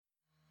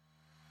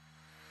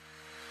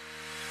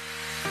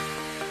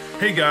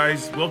Hey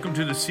guys, welcome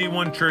to the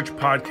C1 Church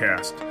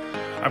podcast.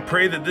 I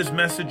pray that this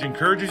message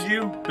encourages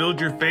you,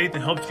 builds your faith,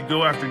 and helps you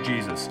go after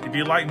Jesus. If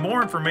you'd like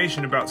more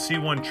information about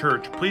C1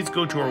 Church, please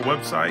go to our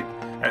website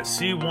at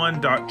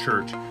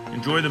c1.church.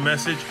 Enjoy the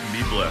message and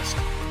be blessed.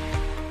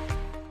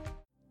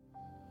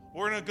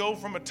 We're going to go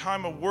from a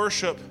time of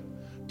worship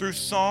through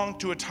song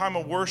to a time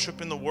of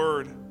worship in the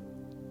Word.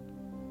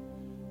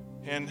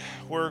 And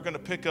we're going to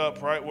pick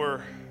up right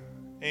where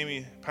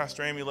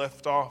Pastor Amy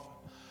left off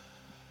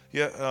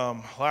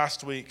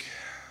last week.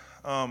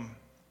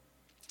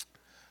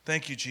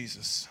 Thank you,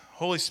 Jesus.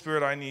 Holy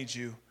Spirit, I need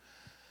you.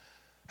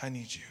 I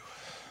need you.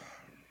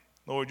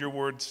 Lord, your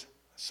words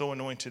so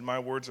anointed. My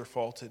words are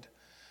faulted.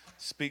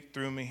 Speak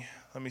through me.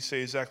 Let me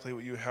say exactly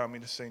what you have me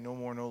to say, no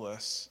more, no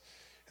less.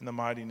 In the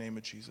mighty name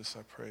of Jesus,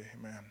 I pray.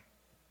 Amen.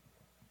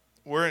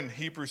 We're in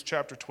Hebrews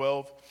chapter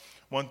 12,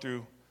 1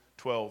 through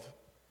 12.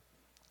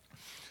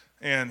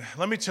 And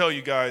let me tell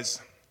you guys,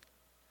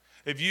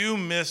 if you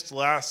missed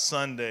last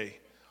Sunday,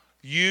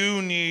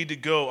 you need to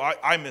go.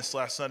 I missed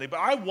last Sunday, but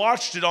I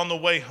watched it on the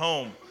way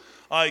home.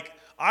 Like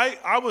I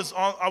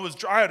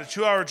had a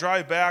 2-hour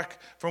drive back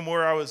from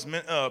where I was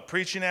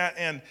preaching at,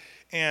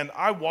 and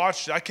I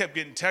watched it. I kept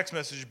getting text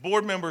messages.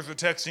 Board members were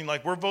texting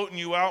like, "We're voting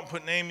you out and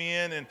putting Amy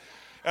in," and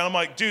I'm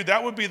like, dude,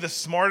 that would be the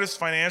smartest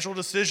financial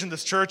decision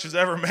this church has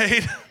ever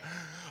made.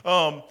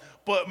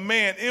 But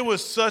man, it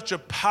was such a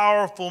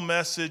powerful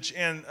message,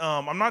 and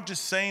I'm not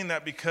just saying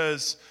that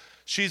because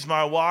she's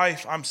my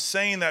wife. I'm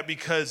saying that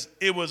because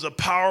it was a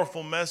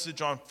powerful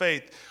message on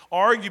faith.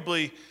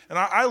 Arguably, and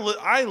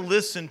I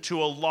listen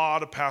to a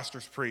lot of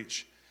pastors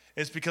preach.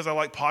 It's because I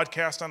like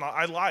podcasts, and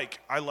I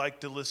like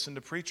to listen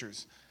to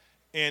preachers.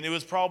 And it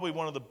was probably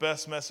one of the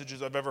best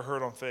messages I've ever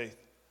heard on faith.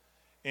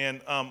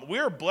 And we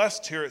are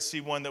blessed here at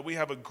C1 that we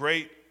have a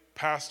great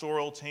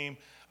pastoral team,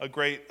 a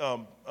great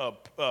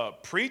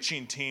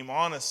preaching team,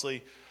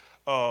 honestly.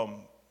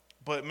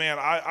 But man,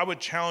 I would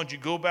challenge you,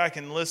 go back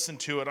and listen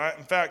to it.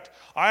 In fact,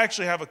 I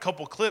actually have a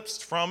couple clips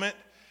from it.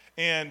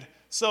 And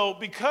so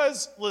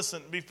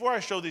listen, before I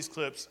show these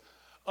clips,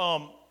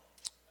 I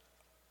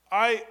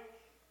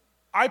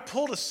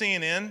pulled a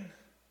CNN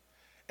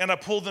and I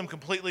pulled them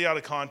completely out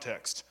of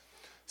context.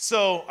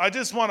 So I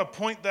just want to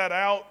point that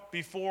out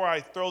before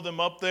I throw them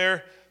up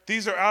there.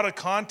 These are out of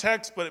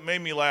context, but it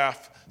made me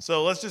laugh.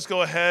 So let's just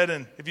go ahead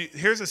and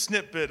here's a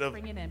snippet of.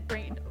 Bring it in.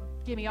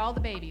 Give me all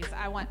the babies.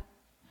 I'm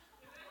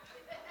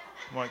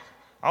like,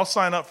 I'll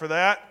sign up for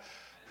that.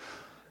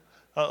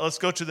 Let's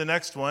go to the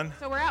next one.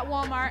 So we're at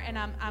Walmart, and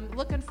I'm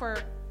looking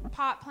for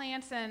pot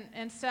plants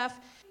and stuff.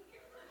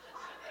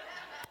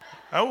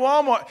 At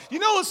Walmart. You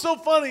know what's so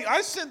funny?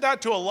 I sent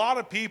that to a lot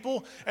of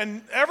people,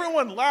 and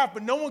everyone laughed,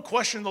 but no one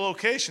questioned the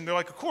location. They're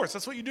like, of course,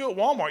 that's what you do at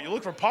Walmart. You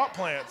look for pot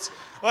plants.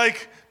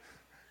 Like,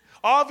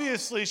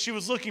 obviously, she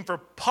was looking for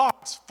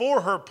pots for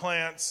her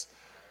plants,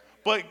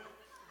 but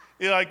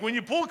like when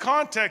you pull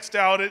context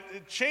out, it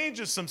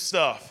changes some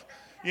stuff.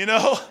 You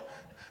know,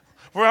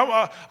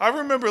 I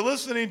remember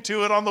listening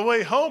to it on the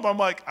way home. I'm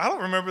like, I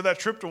don't remember that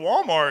trip to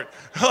Walmart.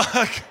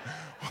 Like,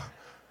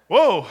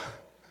 whoa.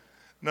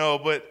 No,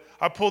 but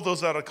I pulled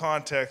those out of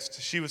context.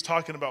 She was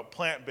talking about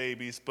plant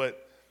babies,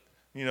 but,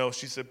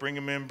 she said, bring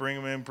them in,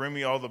 bring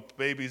me all the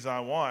babies I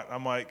want.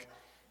 I'm like,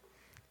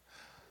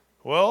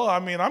 well,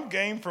 I'm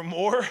game for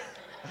more.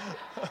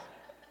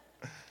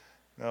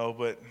 No,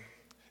 but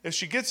if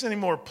she gets any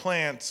more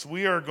plants,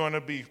 we are going to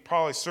be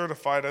probably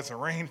certified as a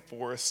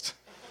rainforest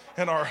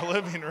in our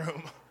living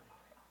room.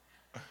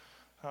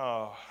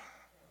 Oh,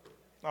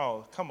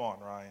 come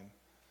on, Ryan.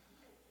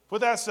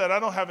 With that said, I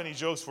don't have any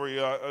jokes for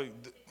you.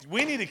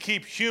 We need to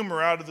keep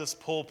humor out of this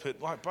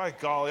pulpit. Like, by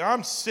golly,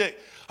 I'm sick.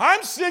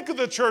 I'm sick of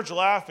the church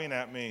laughing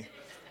at me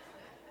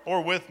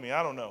or with me.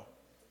 I don't know.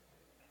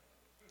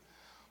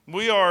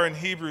 We are in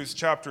Hebrews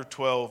chapter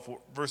 12,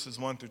 verses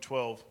 1 through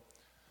 12.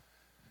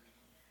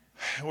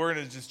 We're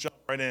going to just jump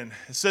right in.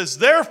 It says,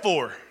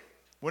 therefore,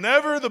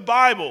 whenever the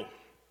Bible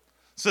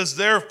says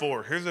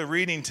therefore, here's a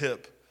reading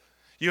tip.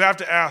 You have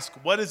to ask,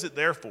 what is it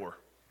there for?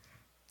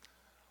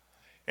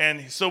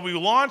 And so we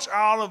launch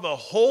out of a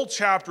whole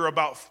chapter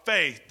about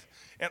faith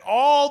and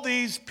all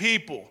these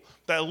people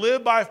that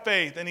live by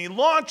faith. And he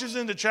launches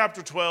into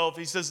chapter 12.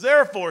 He says,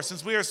 therefore,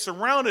 since we are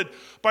surrounded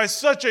by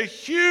such a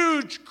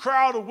huge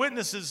crowd of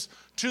witnesses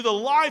to the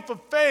life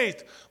of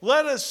faith,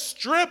 let us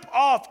strip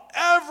off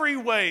every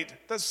weight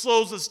that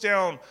slows us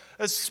down,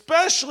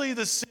 especially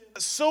the sin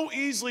that so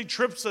easily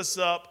trips us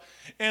up,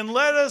 and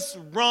let us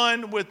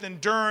run with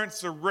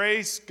endurance the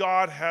race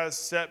God has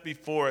set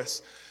before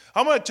us.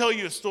 I'm going to tell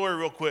you a story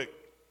real quick,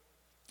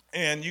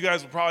 and you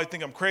guys will probably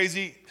think I'm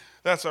crazy.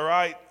 That's all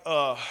right.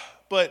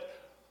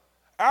 But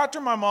after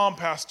my mom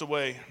passed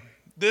away,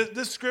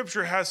 this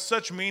scripture has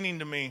such meaning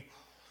to me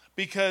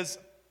because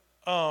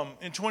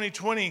in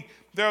 2020,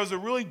 there was a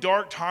really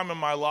dark time in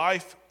my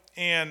life,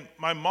 and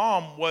my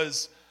mom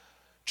was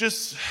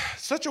just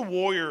such a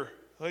warrior.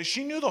 Like,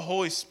 she knew the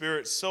Holy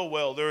Spirit so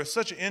well. There was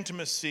such an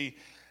intimacy.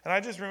 And I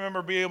just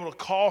remember being able to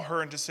call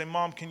her and just say,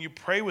 Mom, can you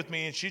pray with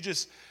me? And she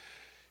just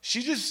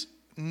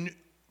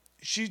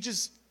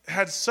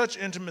had such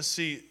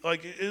intimacy.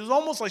 Like, it was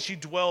almost like she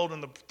dwelled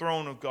in the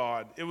throne of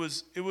God. It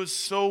was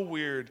so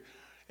weird.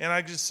 And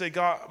I just say,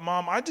 God,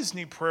 Mom, I just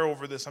need prayer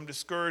over this. I'm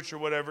discouraged or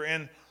whatever.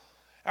 And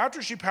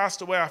after she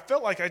passed away, I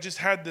felt like I just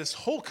had this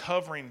whole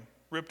covering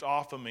ripped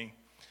off of me.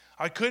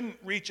 I couldn't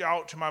reach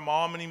out to my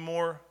mom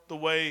anymore the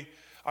way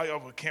I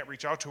can't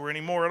reach out to her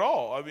anymore at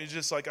all. I mean, it's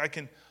just like I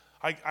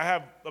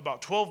have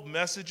about 12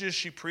 messages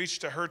she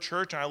preached to her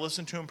church, and I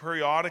listen to them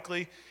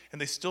periodically,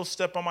 and they still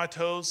step on my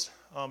toes.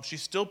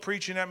 She's still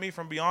preaching at me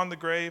from beyond the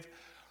grave.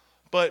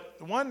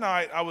 But one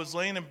night, I was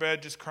laying in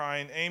bed just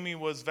crying. Amy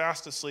was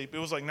fast asleep. It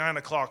was like 9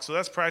 o'clock, so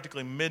that's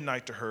practically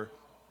midnight to her.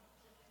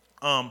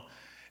 And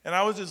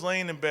I was just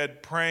laying in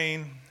bed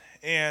praying,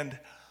 and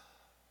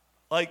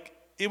like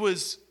it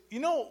was,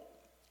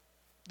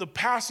 the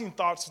passing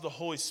thoughts of the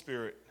Holy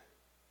Spirit.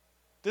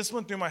 This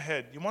went through my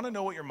head. You want to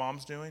know what your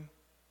mom's doing?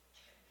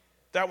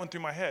 That went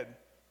through my head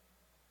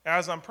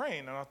as I'm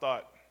praying, and I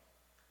thought,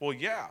 well,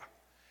 yeah.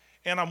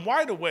 And I'm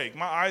wide awake.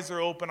 My eyes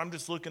are open. I'm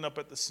just looking up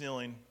at the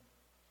ceiling.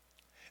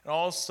 And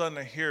all of a sudden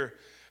I hear,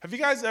 have you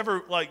guys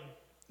ever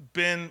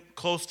been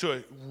close to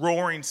a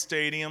roaring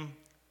stadium?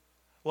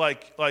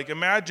 Like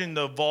imagine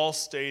the Vols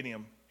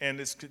Stadium and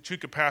its to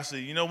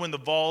capacity. You know when the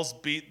Vols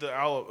beat the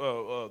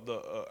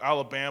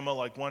Alabama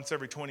like once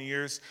every 20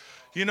 years?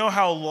 You know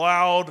how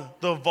loud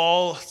the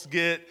Vols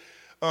get?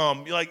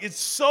 It's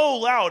so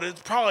loud it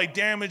probably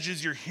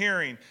damages your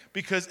hearing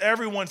because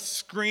everyone's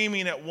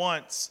screaming at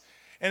once.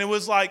 And it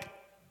was like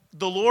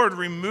the Lord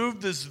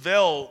removed this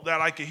veil that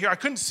I could hear. I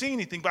couldn't see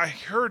anything, but I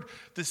heard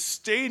the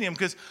stadium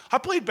because I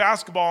played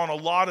basketball in a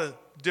lot of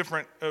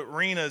different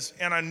arenas,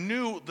 and I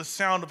knew the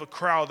sound of a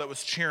crowd that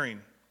was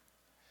cheering.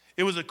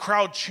 It was a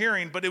crowd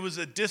cheering, but it was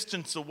a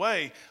distance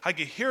away. I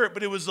could hear it,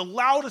 but it was the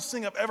loudest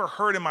thing I've ever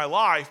heard in my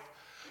life.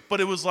 But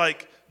it was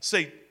like,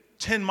 say,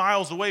 10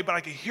 miles away, but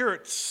I could hear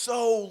it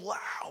so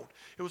loud.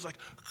 It was like,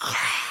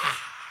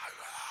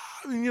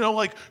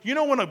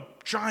 when a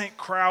giant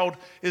crowd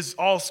is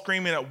all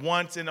screaming at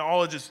once and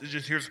all you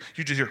just hear,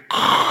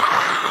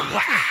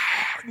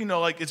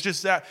 it's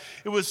just that.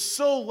 It was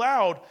so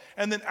loud.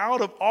 And then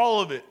out of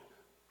all of it,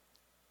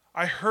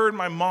 I heard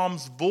my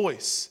mom's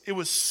voice. It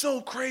was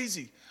so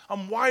crazy.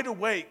 I'm wide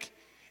awake.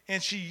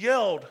 And she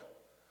yelled,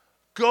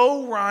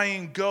 "Go,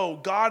 Ryan, go.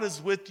 God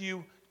is with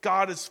you.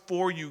 God is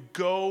for you.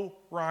 Go,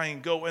 Ryan,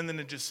 go." And then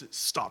it just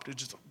stopped. It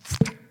just,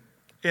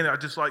 and I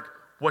just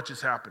what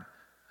just happened?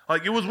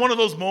 It was one of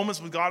those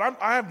moments with God.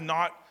 I have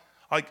not,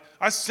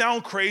 I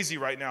sound crazy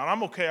right now, and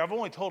I'm okay. I've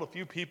only told a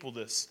few people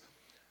this.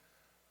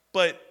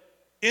 But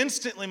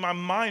instantly my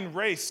mind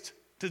raced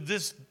to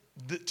this.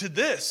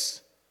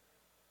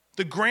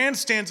 The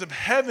grandstands of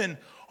heaven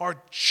are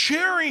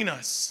cheering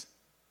us.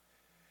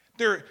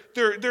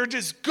 They're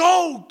just,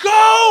 go,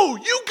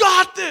 you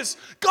got this.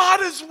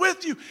 God is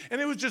with you. And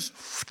it was just,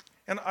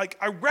 and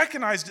I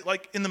recognized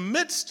it in the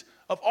midst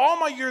of all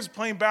my years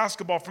playing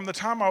basketball from the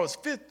time I was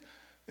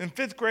in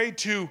fifth grade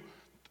to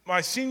my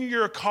senior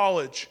year of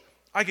college.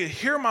 I could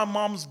hear my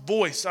mom's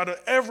voice out of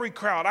every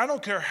crowd. I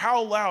don't care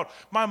how loud.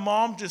 My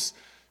mom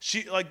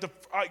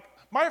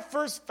my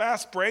first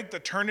fast break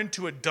that turned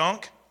into a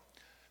dunk,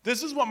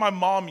 this is what my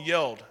mom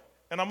yelled.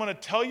 And I'm going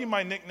to tell you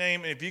my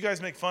nickname, and if you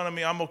guys make fun of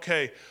me, I'm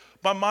okay.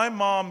 But my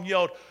mom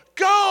yelled,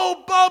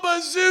 "Go,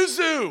 Bubba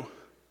Zuzu!"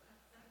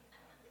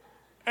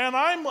 And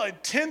I'm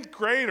 10th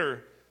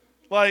grader,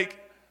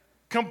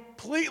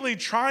 completely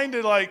trying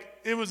to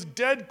it was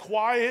dead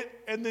quiet,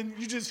 and then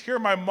you just hear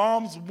my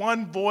mom's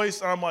one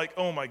voice, and I'm like,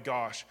 oh my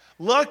gosh.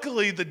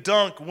 Luckily, the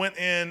dunk went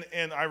in,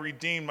 and I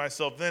redeemed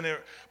myself then.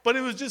 But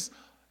it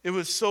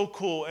was so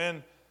cool,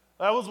 and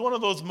that was one of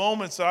those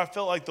moments that I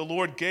felt like the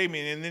Lord gave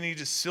me, and then he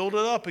just sealed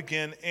it up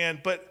again.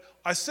 But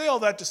I say all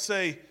that to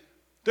say,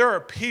 there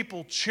are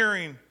people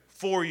cheering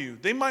for you.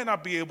 They might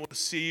not be able to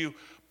see you,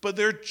 but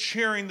they're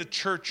cheering the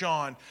church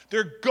on.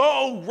 They're,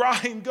 "Go,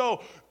 Ryan,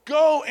 go.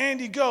 Go,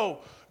 Andy,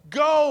 go.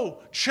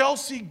 Go,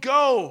 Chelsea,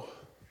 go."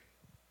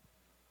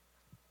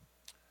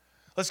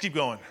 Let's keep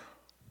going.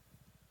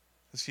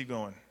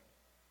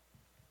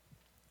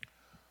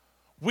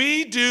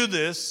 We do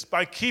this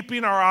by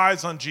keeping our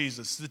eyes on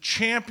Jesus, the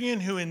champion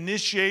who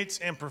initiates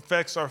and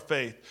perfects our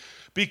faith.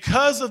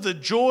 Because of the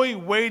joy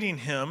awaiting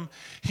him,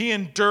 he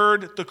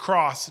endured the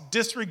cross,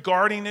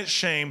 disregarding its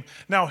shame.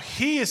 Now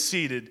he is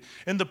seated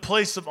in the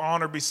place of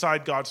honor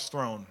beside God's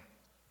throne.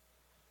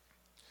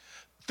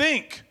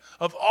 Think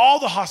of all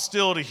the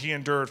hostility he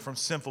endured from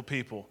sinful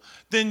people.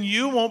 Then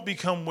you won't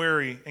become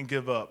weary and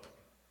give up.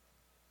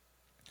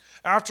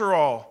 After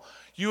all,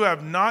 you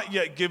have not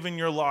yet given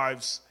your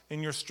lives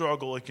in your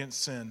struggle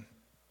against sin.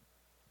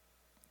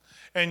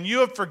 And you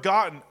have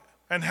forgotten.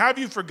 And have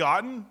you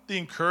forgotten the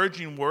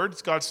encouraging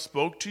words God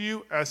spoke to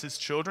you as his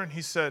children?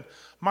 He said,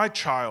 "My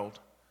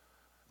child,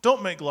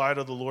 don't make light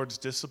of the Lord's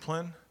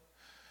discipline,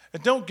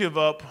 and don't give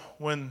up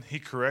when he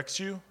corrects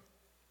you.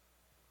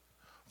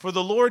 For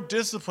the Lord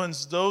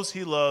disciplines those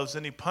he loves,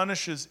 and he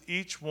punishes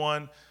each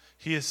one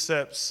he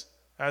accepts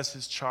as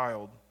his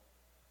child."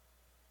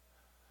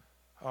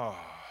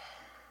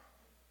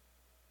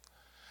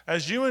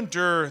 As you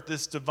endure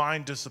this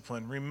divine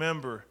discipline,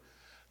 remember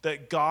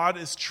that God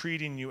is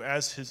treating you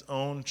as his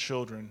own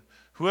children.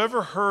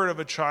 Whoever heard of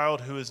a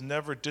child who is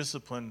never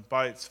disciplined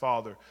by its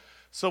father?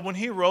 So when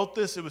he wrote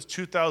this, it was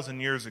 2,000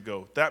 years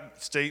ago.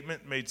 That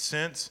statement made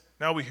sense.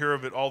 Now we hear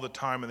of it all the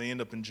time and they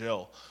end up in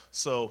jail.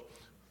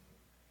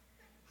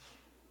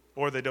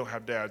 Or they don't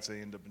have dads,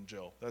 they end up in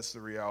jail. That's the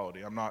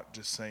reality. I'm not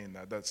just saying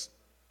that.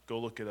 Go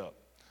look it up.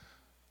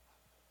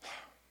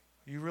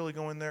 You really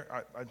going there?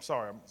 I'm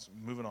sorry, I'm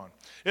moving on.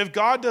 If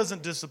God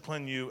doesn't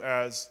discipline you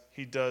as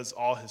he does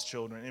all his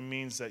children, it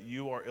means that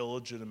you are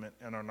illegitimate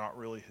and are not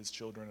really his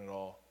children at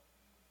all.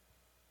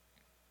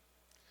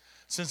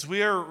 Since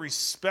we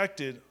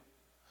respected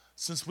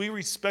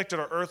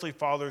our earthly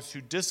fathers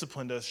who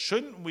disciplined us,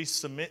 shouldn't we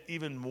submit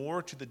even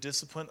more to the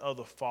discipline of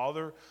the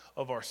Father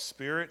of our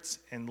spirits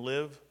and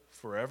live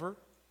forever?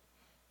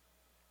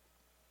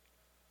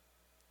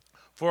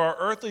 For our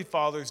earthly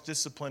fathers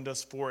disciplined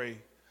us for a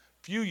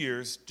few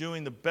years,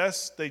 doing the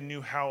best they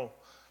knew how,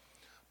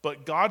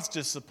 but God's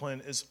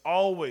discipline is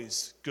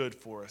always good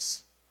for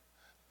us,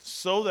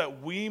 so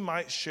that we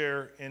might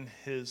share in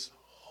his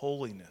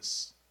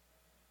holiness.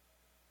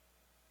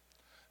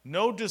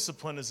 No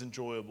discipline is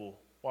enjoyable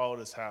while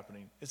it is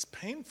happening. It's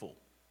painful.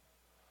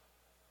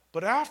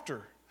 But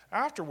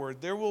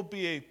afterward, there will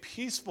be a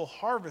peaceful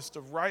harvest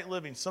of right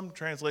living. Some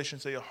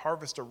translations say a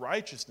harvest of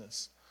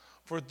righteousness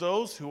for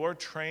those who are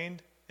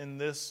trained in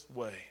this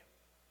way.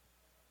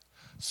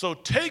 So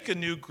take a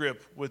new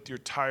grip with your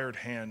tired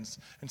hands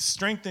and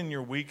strengthen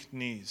your weak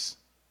knees.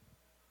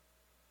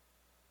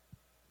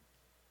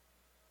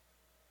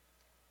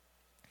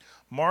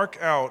 Mark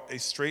out a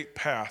straight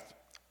path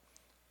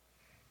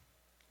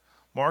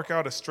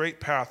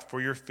for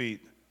your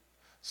feet,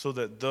 so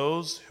that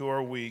those who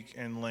are weak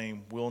and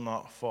lame will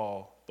not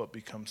fall, but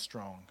become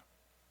strong.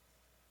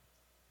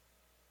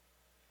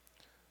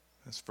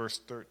 That's verse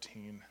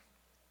 13.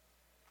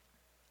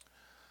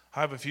 I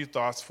have a few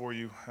thoughts for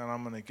you, and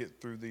I'm going to get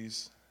through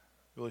these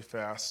really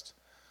fast.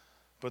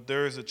 But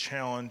there is a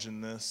challenge in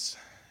this,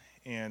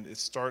 and it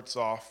starts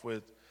off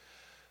with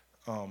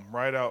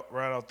right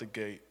out the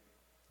gate,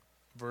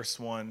 verse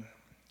 1.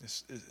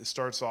 It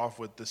starts off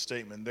with the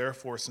statement,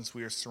 therefore, since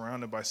we are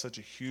surrounded by such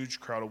a huge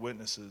crowd of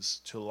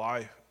witnesses to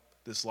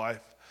this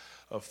life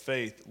of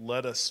faith,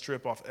 let us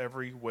strip off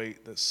every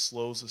weight that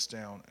slows us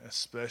down,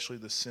 especially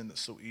the sin that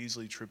so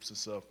easily trips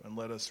us up, and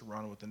let us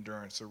run with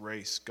endurance the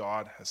race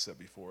God has set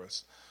before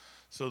us.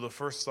 So the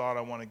first thought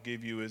I want to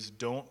give you is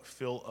don't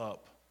fill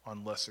up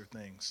on lesser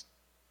things.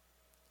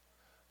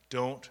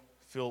 Don't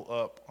fill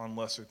up on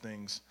lesser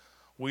things.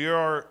 We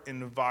are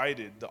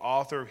invited, the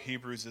author of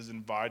Hebrews is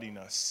inviting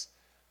us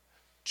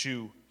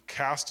to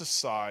cast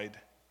aside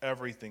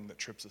everything that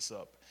trips us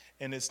up.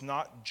 And it's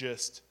not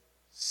just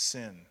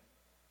sin.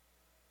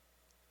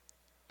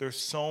 There's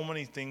so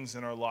many things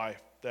in our life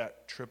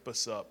that trip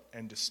us up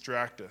and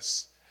distract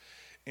us.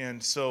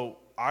 And so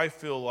I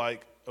feel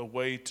like a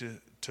way to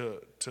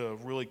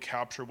really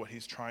capture what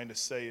he's trying to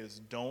say is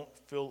don't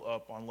fill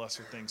up on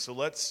lesser things. So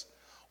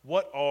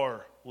what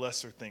are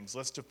lesser things?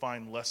 Let's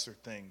define lesser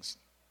things.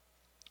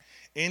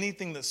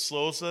 Anything that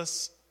slows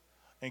us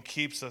and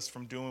keeps us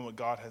from doing what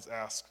God has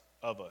asked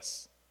of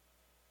us.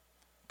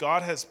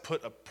 God has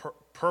put a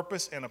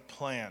purpose and a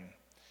plan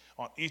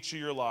on each of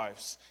your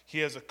lives. He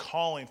has a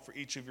calling for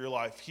each of your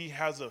life. He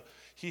has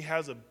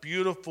a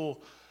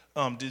beautiful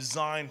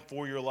design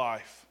for your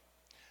life.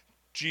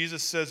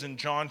 Jesus says in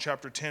John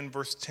chapter 10,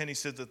 verse 10, he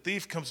says, the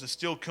thief comes to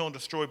steal, kill, and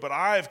destroy, but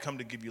I have come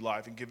to give you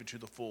life and give it to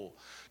the full.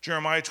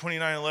 Jeremiah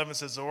 29:11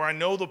 says, for I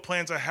know the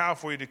plans I have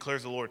for you,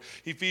 declares the Lord.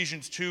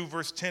 Ephesians 2,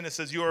 verse 10, it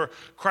says, you are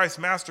Christ's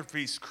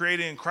masterpiece,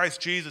 created in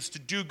Christ Jesus to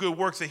do good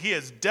works that he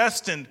has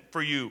destined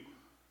for you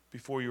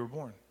before you were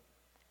born.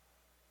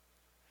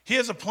 He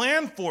has a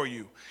plan for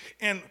you.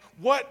 And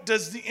what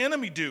does the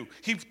enemy do?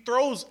 He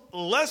throws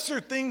lesser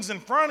things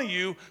in front of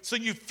you so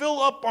you fill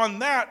up on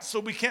that so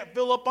we can't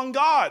fill up on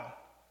God.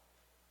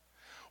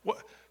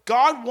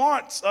 God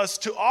wants us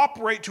to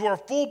operate to our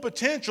full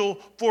potential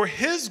for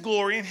his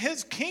glory and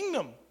his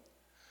kingdom.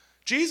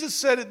 Jesus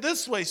said it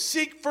this way,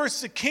 seek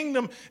first the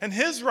kingdom and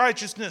his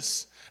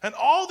righteousness, and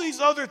all these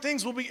other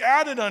things will be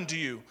added unto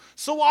you.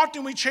 So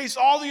often we chase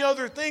all the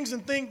other things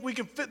and think we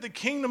can fit the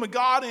kingdom of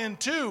God in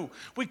too.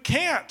 We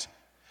can't.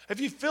 If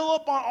you fill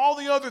up on all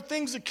the other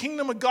things, the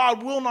kingdom of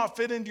God will not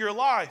fit into your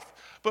life.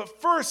 But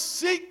first,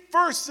 seek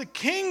first the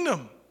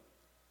kingdom.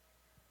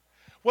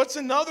 What's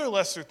another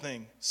lesser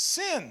thing?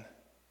 Sin.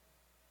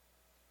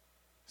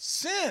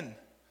 Sin.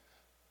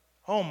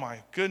 Oh my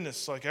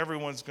goodness, like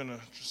everyone's going to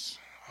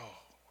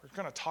we're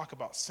going to talk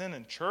about sin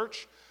in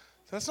church.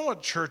 That's not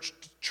what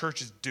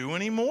churches do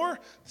anymore.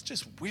 It's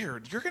just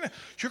weird. You're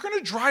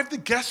gonna drive the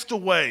guest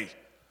away.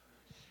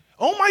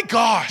 Oh my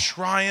gosh,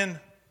 Ryan.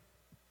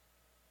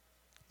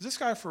 Is this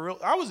guy for real?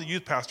 I was a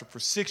youth pastor for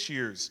 6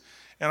 years,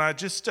 and I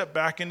just stepped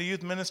back into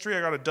youth ministry.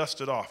 I got to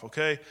dust it off,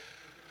 okay?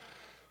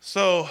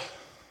 So,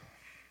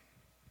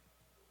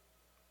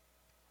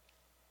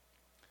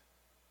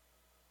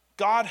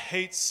 God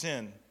hates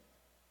sin.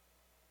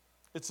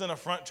 It's an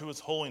affront to his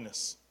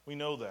holiness. We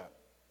know that.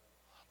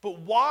 But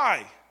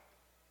why?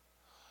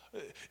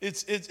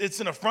 It's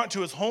an affront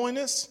to his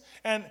holiness.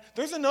 And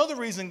there's another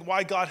reason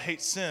why God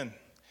hates sin.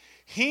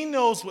 He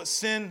knows what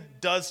sin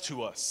does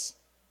to us.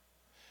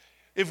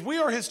 If we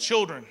are his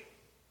children,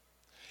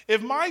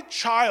 if my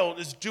child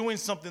is doing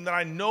something that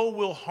I know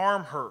will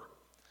harm her,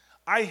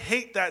 I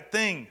hate that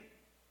thing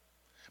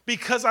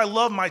because I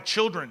love my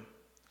children.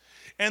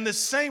 And the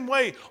same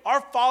way,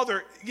 our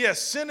Father,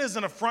 yes, sin is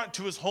an affront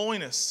to his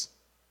holiness.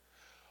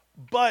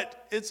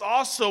 But it's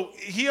also,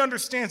 he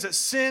understands that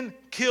sin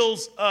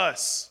kills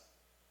us.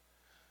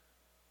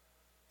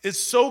 It's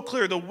so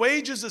clear. The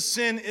wages of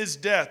sin is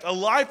death. A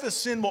life of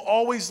sin will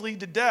always lead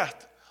to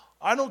death.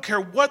 I don't care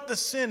what the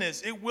sin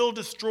is. It will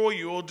destroy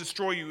you. It will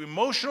destroy you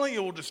emotionally.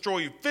 It will destroy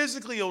you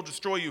physically. It will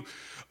destroy you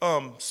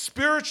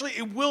spiritually.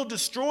 It will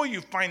destroy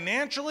you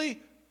financially.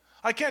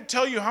 I can't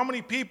tell you how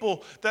many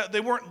people that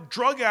they weren't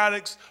drug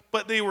addicts,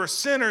 but they were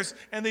sinners,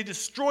 and they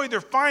destroyed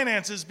their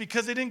finances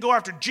because they didn't go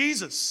after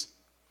Jesus.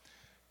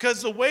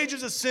 Because the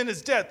wages of sin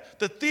is death.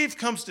 The thief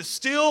comes to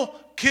steal,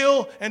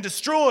 kill, and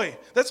destroy.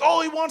 That's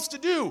all he wants to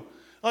do.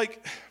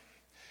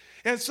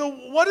 And so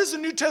what does the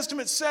New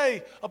Testament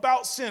say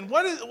about sin?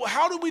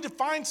 How do we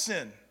define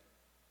sin?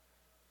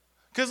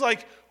 Because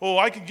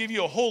I could give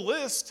you a whole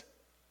list.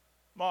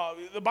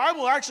 The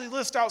Bible actually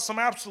lists out some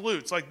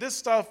absolutes. Like this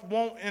stuff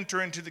won't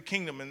enter into the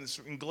kingdom. And it's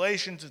in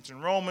Galatians, it's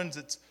in Romans,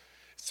 it's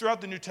throughout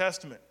the New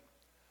Testament.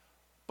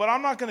 But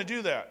I'm not going to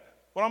do that.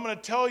 What I'm going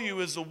to tell you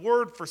is the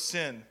word for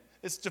sin.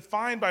 It's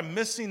defined by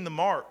missing the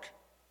mark.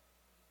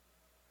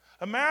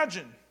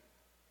 Imagine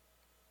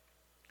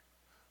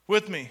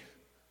with me.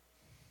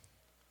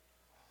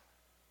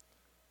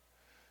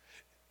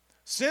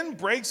 Sin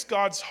breaks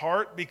God's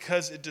heart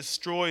because it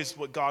destroys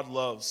what God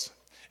loves.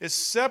 It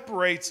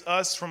separates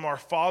us from our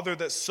Father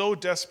that so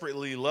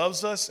desperately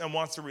loves us and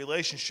wants a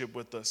relationship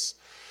with us.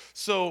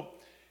 So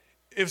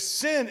if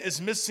sin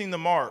is missing the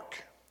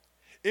mark,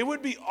 it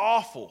would be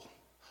awful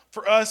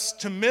for us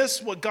to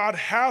miss what God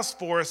has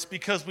for us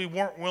because we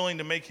weren't willing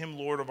to make him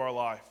Lord of our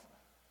life.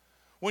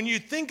 When you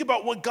think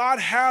about what God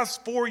has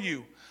for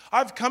you,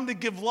 I've come to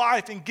give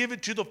life and give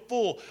it to the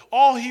full.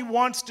 All he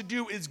wants to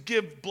do is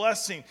give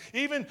blessing.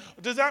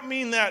 Does that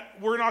mean that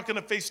we're not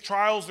going to face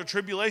trials or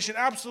tribulation?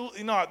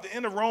 Absolutely not. The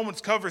end of Romans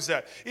covers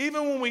that.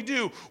 Even when we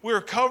do,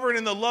 we're covered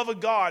in the love of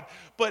God.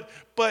 But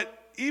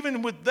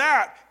even with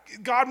that,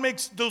 God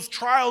makes those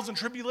trials and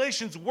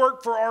tribulations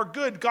work for our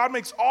good. God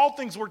makes all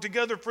things work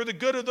together for the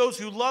good of those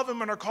who love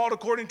him and are called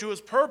according to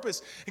his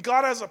purpose. And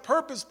God has a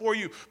purpose for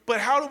you. But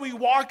how do we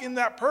walk in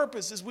that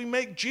purpose? Is we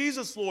make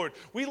Jesus Lord.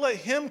 We let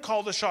him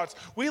call the shots.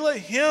 We let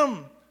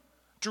him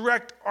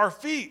direct our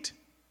feet.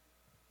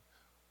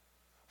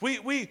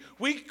 We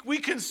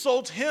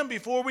consult him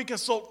before we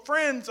consult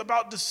friends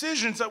about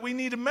decisions that we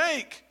need to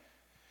make.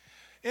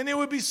 And it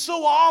would be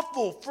so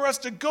awful for us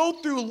to go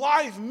through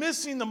life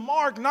missing the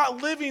mark,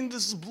 not living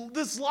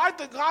this life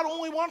that God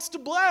only wants to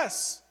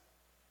bless.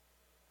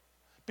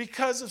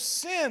 Because of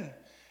sin.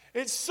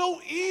 It so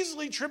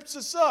easily trips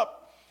us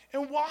up.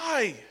 And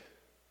why?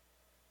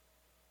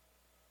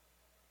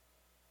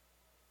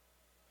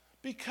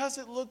 Because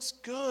it looks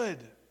good.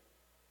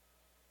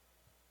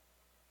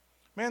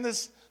 Man,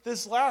 this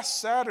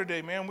last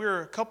Saturday, man, we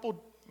were a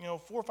couple, 4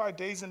 or 5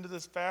 days into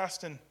this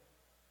fast, and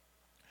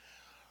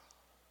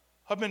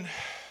I've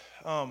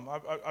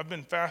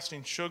been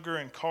fasting sugar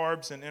and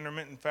carbs and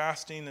intermittent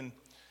fasting, and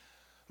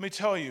let me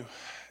tell you,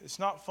 it's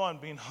not fun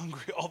being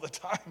hungry all the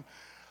time.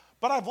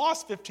 But I've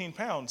lost 15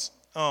 pounds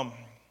in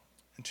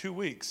 2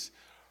 weeks.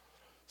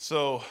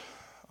 So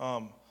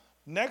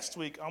next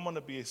week I'm going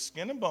to be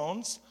skin and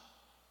bones.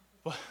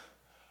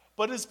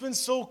 But it's been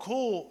so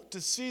cool to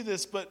see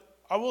this. But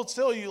I will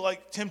tell you,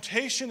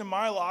 temptation in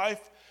my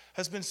life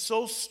has been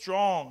so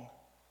strong.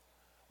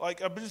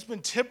 I've just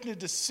been tempted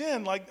to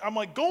sin. I'm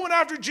going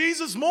after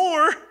Jesus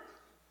more.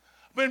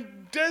 I've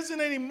been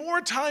designating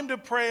more time to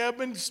pray. I've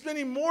been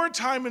spending more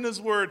time in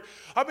his word.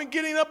 I've been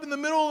getting up in the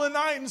middle of the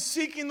night and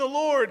seeking the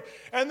Lord.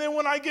 And then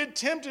when I get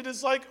tempted,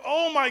 it's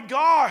oh my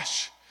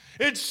gosh,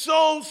 it's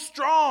so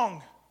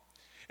strong.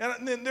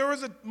 And then there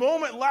was a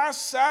moment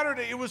last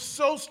Saturday, it was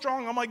so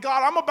strong. I'm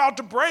God, I'm about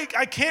to break.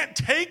 I can't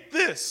take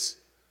this.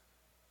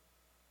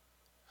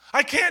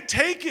 I can't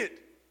take it.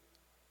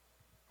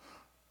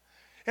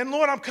 And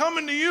Lord, I'm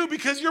coming to you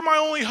because you're my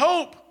only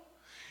hope.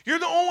 You're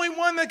the only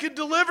one that could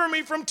deliver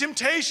me from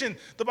temptation.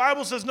 The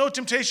Bible says no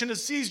temptation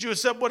has seized you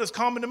except what is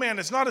common to man.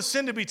 It's not a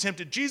sin to be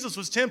tempted. Jesus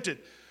was tempted.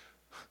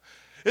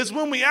 It's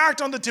when we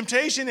act on the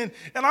temptation and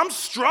I'm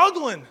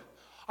struggling.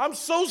 I'm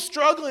so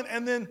struggling.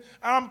 And then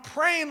I'm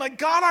praying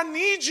God, I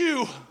need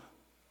you.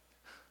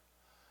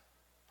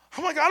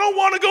 I'm I don't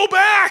want to go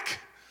back.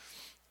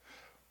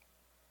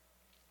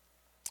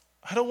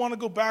 I don't want to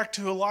go back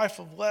to a life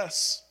of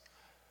less.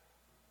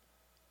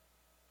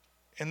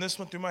 And this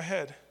went through my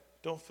head.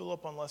 Don't fill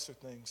up on lesser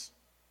things.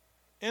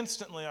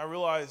 Instantly, I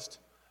realized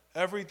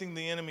everything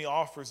the enemy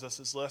offers us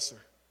is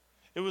lesser.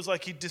 It was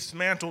he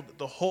dismantled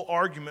the whole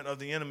argument of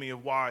the enemy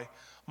of why.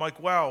 I'm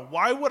wow,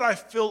 why would I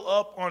fill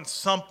up on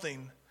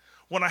something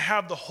when I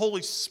have the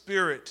Holy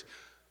Spirit,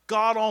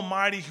 God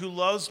Almighty who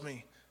loves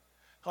me.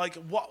 Like,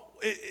 what?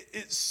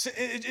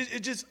 It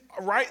just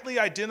rightly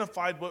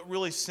identified what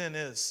really sin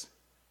is.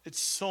 It's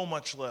so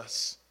much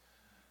less.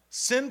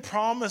 Sin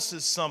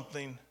promises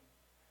something.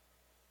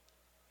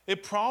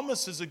 It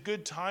promises a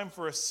good time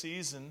for a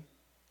season.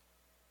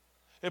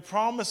 It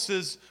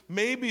promises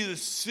maybe to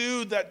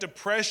soothe that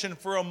depression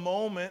for a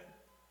moment.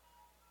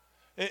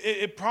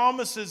 It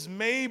promises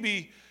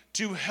maybe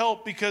to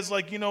help because,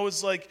 like,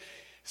 it's like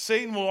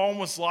Satan will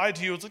almost lie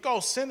to you. It's like, oh,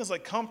 sin is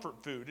like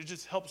comfort food. It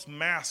just helps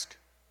mask.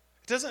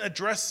 It doesn't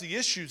address the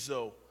issues,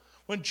 though.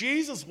 When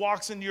Jesus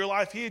walks into your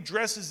life, he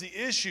addresses the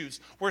issues.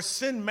 Where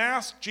sin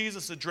masks,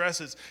 Jesus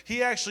addresses.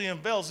 He actually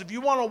unveils. If you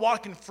want to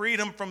walk in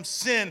freedom from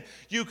sin,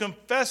 you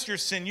confess your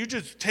sin. You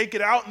just take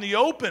it out in the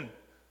open.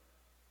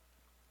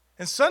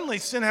 And suddenly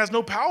sin has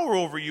no power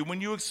over you when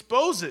you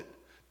expose it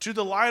to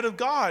the light of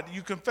God.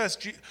 You confess.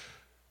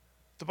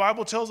 The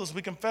Bible tells us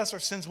we confess our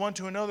sins one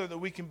to another that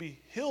we can be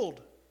healed.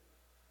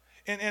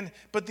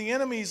 But the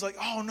enemy's like,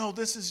 oh no,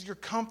 this is your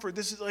comfort.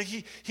 This is like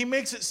he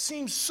makes it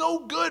seem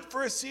so good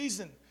for a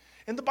season.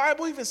 And the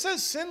Bible even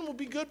says sin will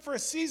be good for a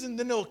season,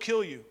 then it'll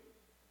kill you.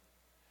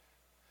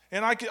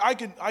 And I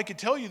could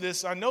tell you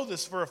this, I know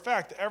this for a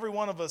fact, every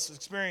one of us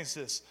experience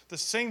this. The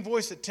same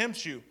voice that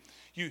tempts you.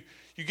 You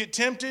get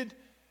tempted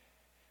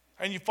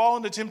and you fall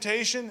into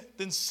temptation,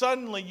 then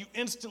suddenly you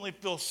instantly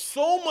feel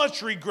so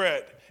much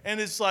regret. And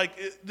it's like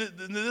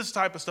this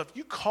type of stuff.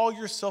 You call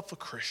yourself a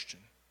Christian.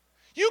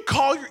 You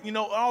call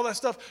all that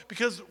stuff.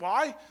 Because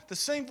why? The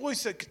same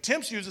voice that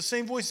tempts you is the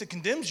same voice that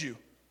condemns you.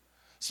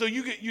 So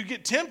you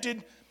get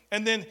tempted,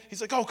 and then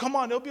he's like, oh, come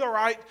on, it'll be all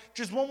right.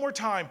 Just one more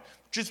time.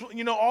 Just,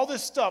 all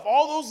this stuff.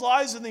 All those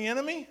lies of the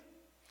enemy,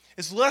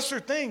 it's lesser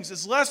things.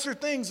 It's lesser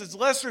things. It's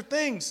lesser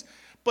things.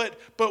 But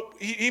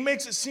he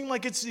makes it seem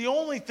like it's the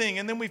only thing.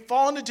 And then we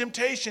fall into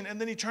temptation, and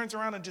then he turns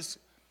around and just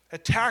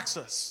attacks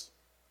us.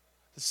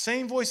 The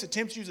same voice that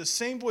tempts you is the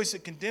same voice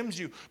that condemns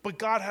you. But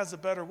God has a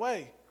better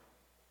way.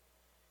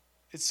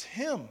 It's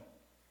him.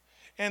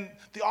 And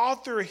the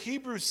author of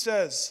Hebrews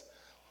says,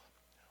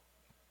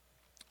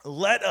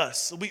 let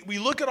us. We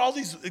look at all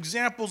these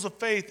examples of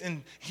faith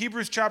in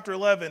Hebrews chapter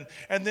 11,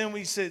 and then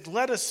we say,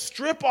 let us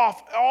strip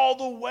off all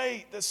the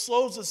weight that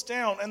slows us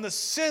down and the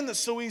sin that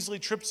so easily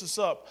trips us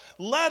up.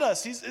 Let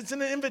us. It's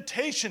an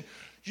invitation.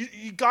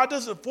 God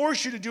doesn't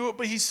force you to do it,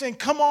 but he's saying,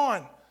 come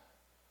on.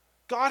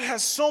 God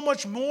has so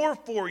much more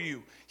for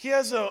you. He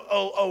has an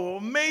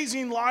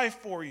amazing life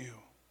for you.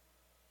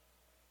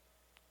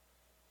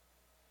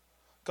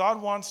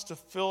 God wants to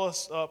fill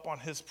us up on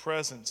his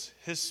presence,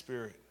 his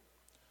Spirit.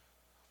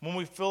 When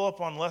we fill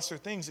up on lesser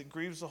things, it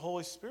grieves the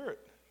Holy Spirit.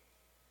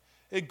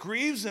 It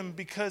grieves him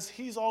because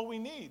he's all we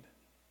need.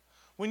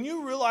 When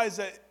you realize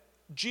that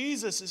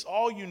Jesus is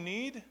all you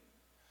need,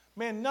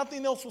 man,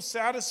 nothing else will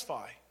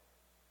satisfy.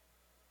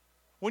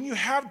 When you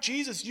have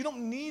Jesus, you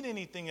don't need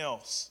anything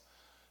else.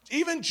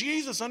 Even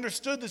Jesus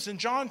understood this in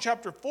John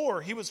chapter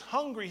 4. He was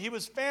hungry. He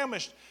was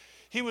famished.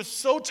 He was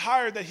so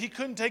tired that he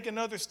couldn't take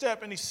another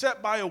step, and he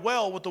sat by a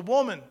well with a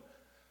woman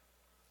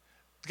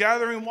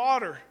gathering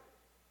water.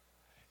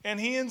 And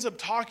he ends up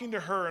talking to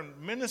her and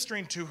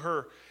ministering to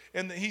her.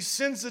 And he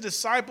sends the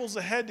disciples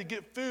ahead to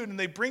get food. And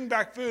they bring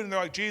back food. And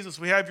they're like, Jesus,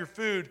 we have your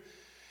food.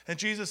 And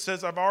Jesus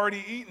says, I've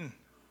already eaten.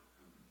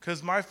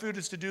 Because my food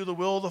is to do the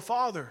will of the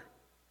Father.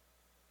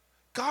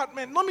 God,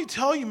 man, let me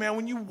tell you, man,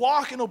 when you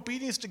walk in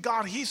obedience to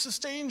God, he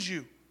sustains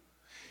you.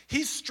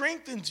 He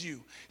strengthens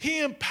you.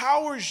 He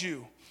empowers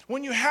you.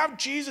 When you have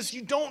Jesus,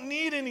 you don't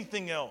need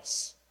anything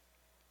else.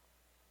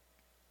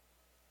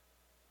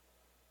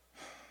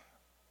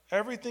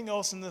 Everything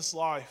else in this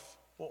life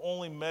will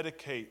only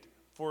medicate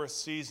for a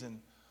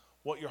season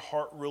what your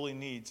heart really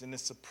needs, and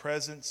it's the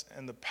presence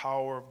and the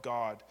power of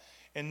God.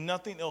 And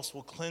nothing else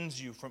will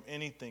cleanse you from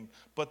anything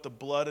but the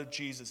blood of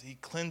Jesus. He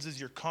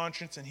cleanses your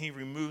conscience, and he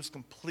removes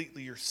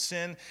completely your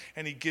sin,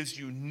 and he gives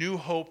you new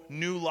hope,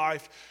 new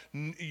life.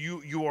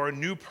 You are a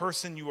new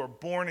person. You are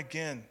born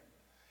again.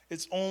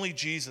 It's only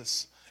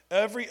Jesus.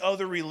 Every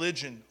other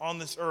religion on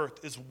this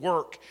earth is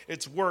work.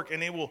 It's work,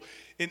 and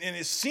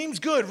it seems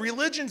good.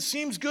 Religion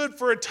seems good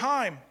for a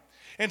time.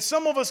 And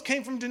some of us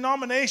came from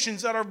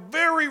denominations that are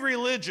very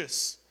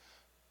religious.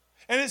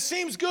 And it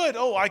seems good.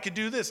 Oh, I could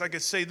do this. I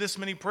could say this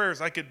many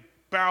prayers. I could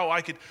bow.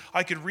 I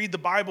could read the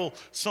Bible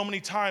so many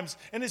times.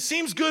 And it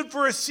seems good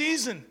for a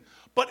season,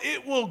 but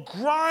it will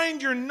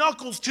grind your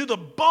knuckles to the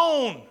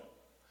bone.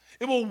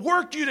 It will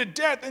work you to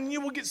death, and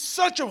you will get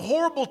such a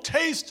horrible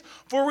taste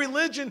for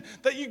religion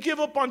that you give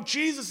up on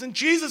Jesus. And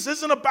Jesus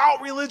isn't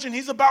about religion.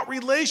 He's about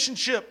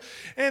relationship.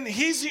 And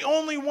he's the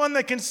only one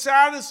that can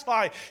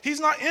satisfy. He's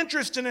not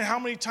interested in how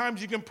many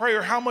times you can pray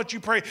or how much you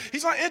pray.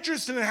 He's not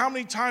interested in how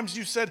many times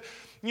you said,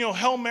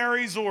 Hail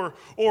Marys or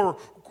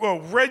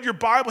read your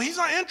Bible. He's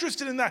not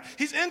interested in that.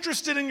 He's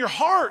interested in your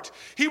heart.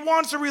 He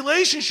wants a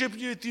relationship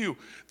with you.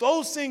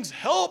 Those things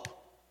help,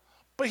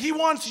 but he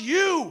wants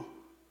you.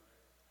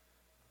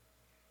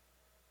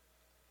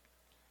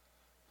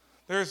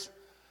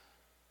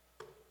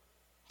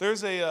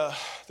 There's a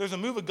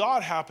move of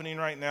God happening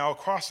right now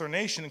across our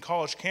nation in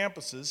college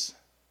campuses.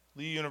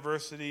 Lee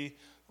University,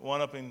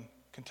 one up in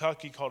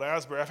Kentucky called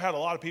Asbury. I've had a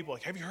lot of people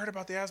like, have you heard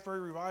about the Asbury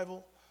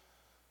revival?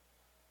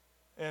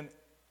 And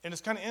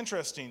it's kind of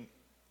interesting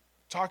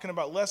talking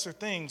about lesser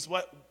things.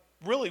 What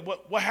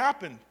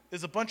happened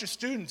is a bunch of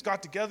students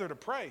got together to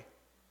pray.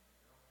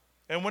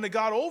 And when it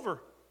got over,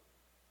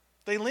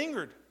 they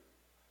lingered.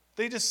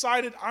 They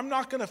decided, I'm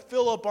not going to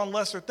fill up on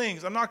lesser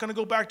things. I'm not going to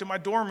go back to my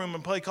dorm room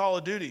and play Call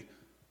of Duty.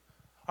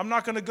 I'm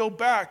not going to go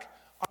back.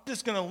 I'm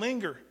just going to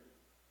linger.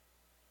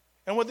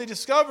 And what they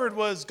discovered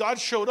was God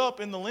showed up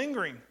in the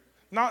lingering,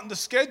 not in the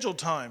scheduled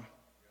time.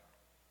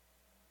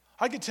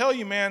 I can tell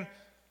you, man,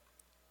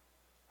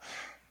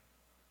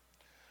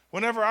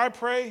 whenever I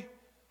pray,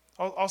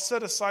 I'll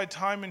set aside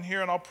time in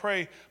here and I'll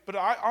pray, but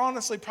I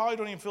honestly probably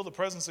don't even feel the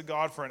presence of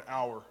God for an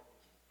hour.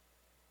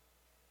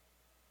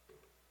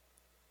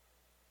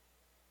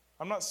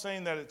 I'm not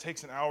saying that it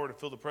takes an hour to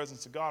feel the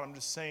presence of God. I'm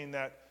just saying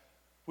that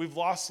we've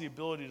lost the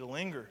ability to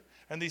linger.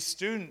 And these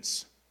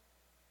students,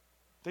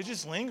 they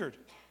just lingered.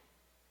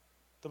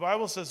 The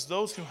Bible says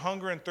those who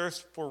hunger and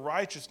thirst for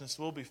righteousness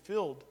will be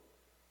filled.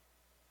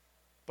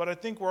 But I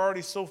think we're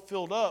already so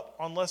filled up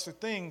on lesser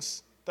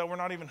things that we're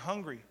not even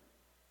hungry.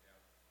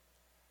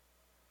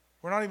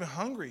 We're not even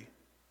hungry.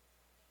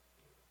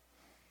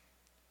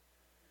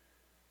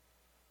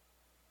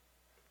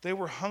 They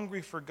were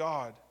hungry for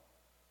God.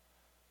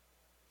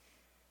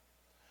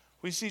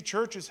 We see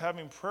churches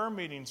having prayer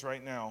meetings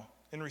right now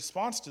in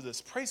response to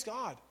this. Praise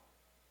God.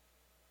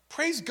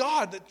 Praise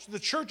God that the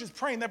church is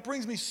praying. That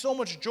brings me so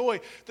much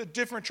joy that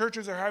different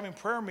churches are having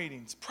prayer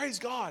meetings. Praise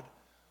God.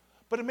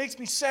 But it makes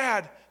me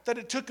sad that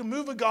it took a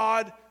move of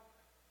God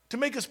to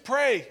make us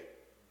pray.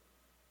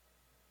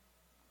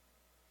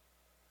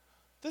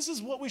 This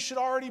is what we should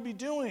already be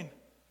doing.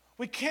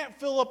 We can't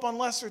fill up on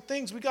lesser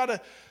things. We got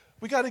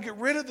to get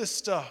rid of this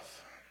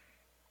stuff.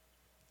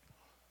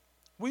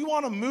 We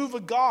want a move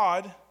of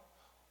God.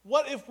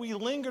 What if we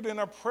lingered in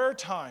our prayer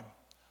time?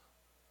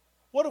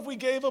 What if we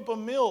gave up a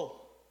meal?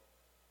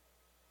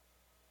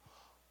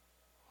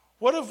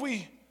 What if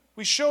we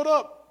showed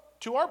up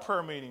to our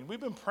prayer meeting? We've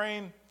been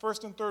praying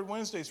first and third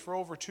Wednesdays for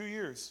over 2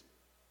 years.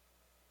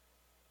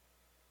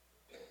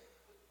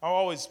 I'll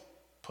always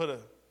put a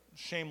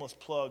shameless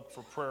plug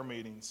for prayer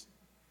meetings.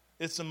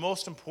 It's the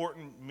most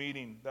important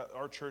meeting that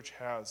our church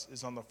has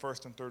is on the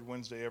first and third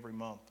Wednesday every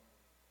month.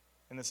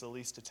 And it's the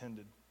least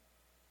attended.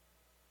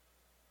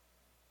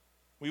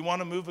 We want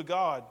to move of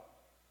God.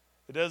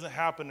 It doesn't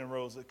happen in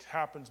rows. It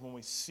happens when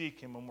we seek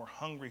Him, when we're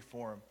hungry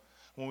for Him,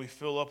 when we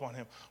fill up on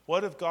Him.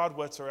 What if God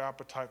whets our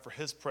appetite for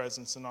His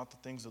presence and not the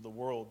things of the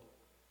world?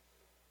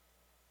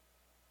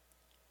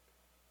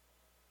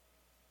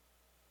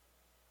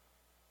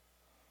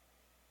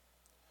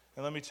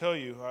 And let me tell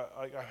you,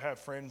 I have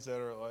friends that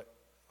are like,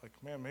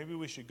 man, maybe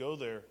we should go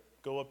there,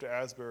 go up to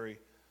Asbury.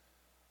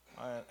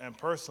 And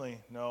personally,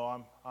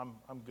 no,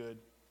 I'm good.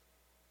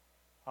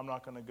 I'm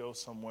not going to go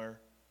somewhere.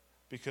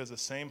 Because the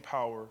same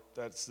power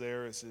that's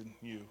there is in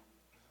you.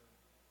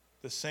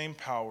 The same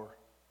power.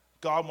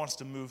 God wants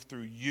to move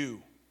through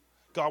you.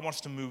 God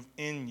wants to move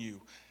in you.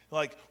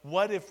 Like,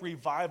 what if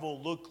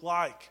revival looked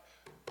like?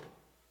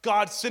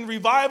 God, send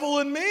revival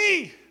in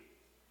me.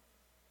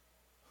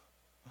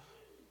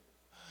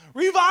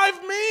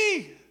 Revive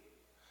me.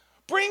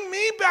 Bring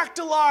me back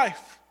to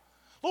life.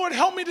 Lord,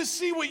 help me to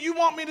see what you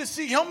want me to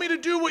see. Help me to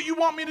do what you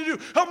want me to do.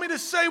 Help me to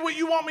say what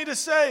you want me to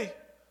say.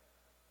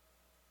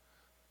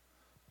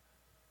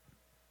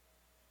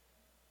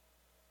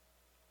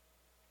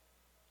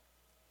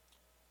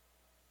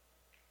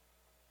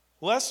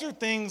 Lesser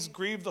things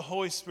grieve the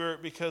Holy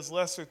Spirit because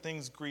lesser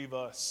things grieve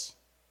us.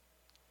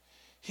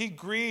 He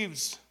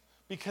grieves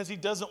because He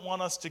doesn't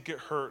want us to get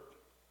hurt.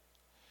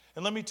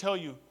 And let me tell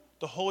you,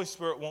 the Holy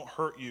Spirit won't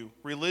hurt you.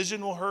 Religion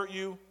will hurt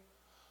you.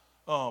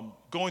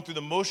 Going through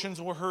the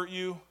motions will hurt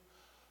you.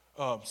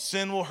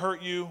 Sin will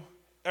hurt you.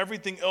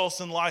 Everything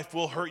else in life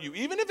will hurt you,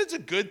 even if it's a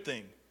good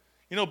thing.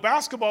 You know,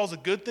 basketball is a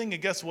good thing,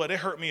 and guess what? It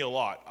hurt me a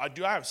lot. I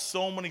have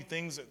so many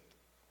things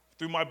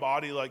through my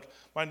body, like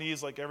my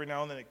knees, like every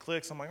now and then it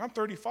clicks. I'm like, I'm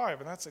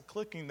 35, and that's a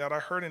clicking that I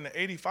heard in an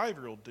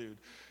 85-year-old dude.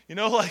 You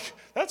know, like,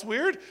 that's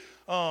weird.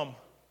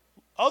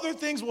 Other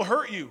things will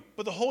hurt you,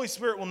 but the Holy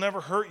Spirit will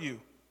never hurt you.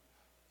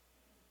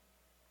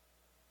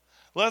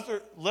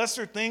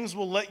 Lesser things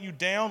will let you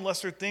down.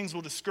 Lesser things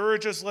will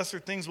discourage us. Lesser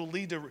things will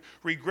lead to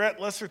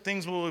regret. Lesser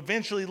things will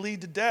eventually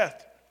lead to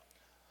death.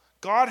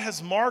 God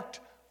has marked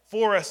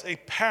for us a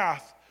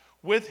path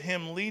with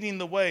Him leading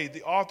the way.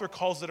 The author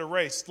calls it a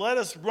race. Let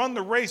us run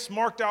the race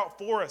marked out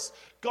for us.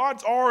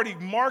 God's already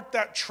marked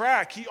that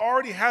track. He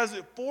already has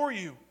it for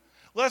you.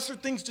 Lesser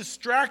things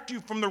distract you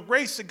from the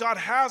race that God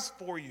has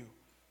for you.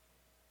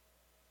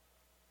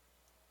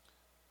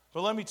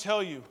 But let me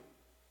tell you,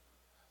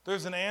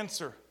 there's an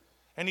answer.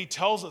 And He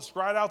tells us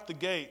right out the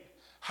gate.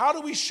 How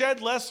do we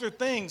shed lesser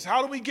things?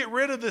 How do we get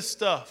rid of this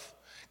stuff?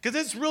 Because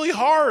it's really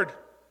hard.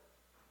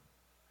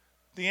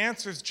 The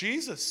answer is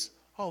Jesus.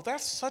 Oh,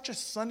 that's such a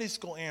Sunday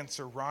school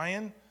answer,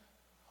 Ryan.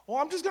 Well,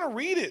 I'm just going to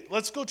read it.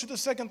 Let's go to the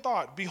second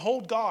thought.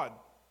 Behold God.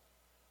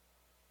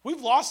 We've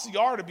lost the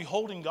art of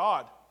beholding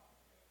God.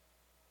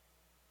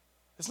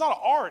 It's not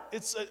an art.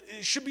 It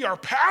should be our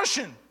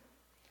passion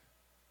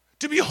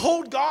to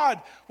behold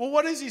God. Well,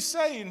 what does he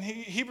say in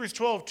Hebrews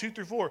 12,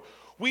 2-4?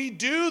 We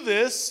do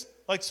this,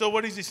 so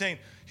what is he saying?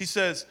 He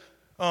says,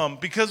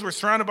 because we're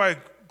surrounded by a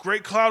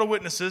great cloud of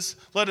witnesses,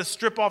 let us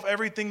strip off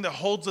everything that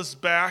holds us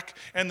back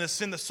and the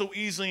sin that so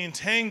easily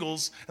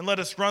entangles, and let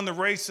us run the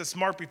race that's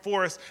marked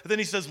before us. And then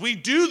he says, we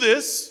do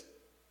this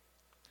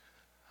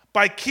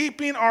by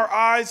keeping our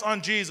eyes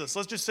on Jesus.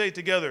 Let's just say it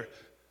together.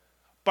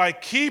 By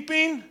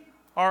keeping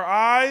our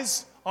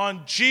eyes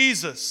on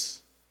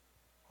Jesus.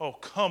 Oh,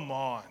 come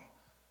on.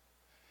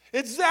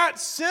 It's that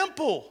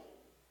simple.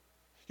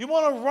 You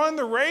want to run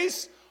the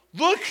race?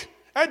 Look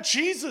at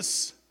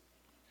Jesus.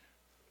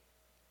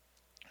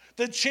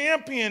 The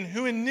champion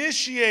who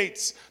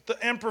initiates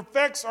and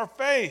perfects our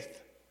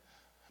faith.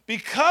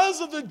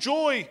 Because of the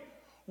joy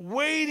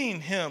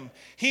waiting him,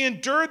 he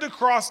endured the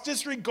cross,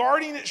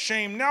 disregarding its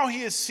shame. Now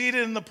he is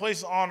seated in the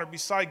place of honor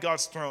beside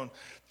God's throne.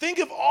 Think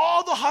of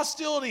all the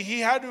hostility he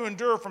had to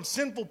endure from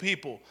sinful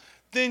people.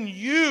 Then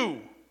you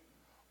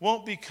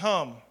won't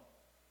become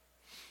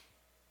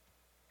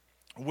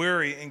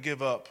weary and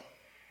give up.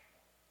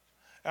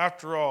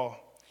 After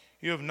all,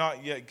 you have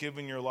not yet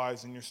given your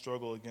lives in your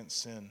struggle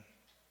against sin.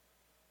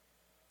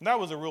 And that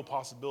was a real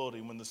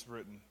possibility when this was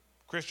written.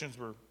 Christians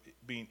were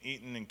being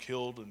eaten and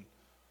killed and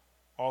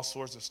all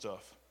sorts of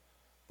stuff.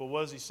 But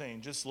what is he saying?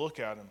 Just look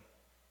at him.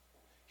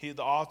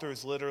 The author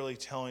is literally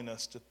telling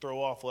us to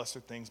throw off lesser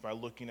things by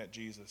looking at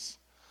Jesus.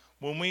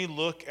 When we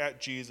look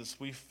at Jesus,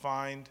 we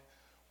find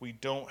we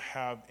don't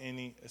have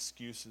any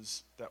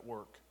excuses that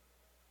work.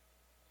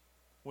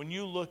 When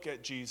you look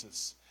at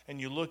Jesus and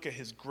you look at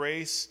his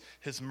grace,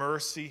 his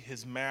mercy,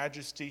 his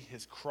majesty,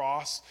 his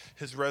cross,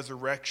 his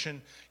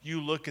resurrection, you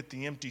look at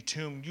the empty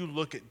tomb, you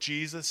look at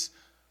Jesus,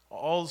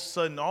 all of a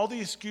sudden, all the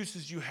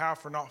excuses you have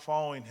for not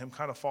following him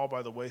kind of fall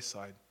by the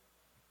wayside.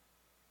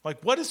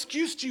 What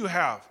excuse do you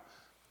have?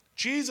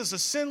 Jesus, a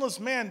sinless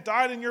man,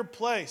 died in your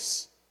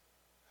place,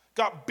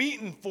 got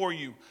beaten for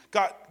you,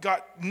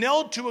 got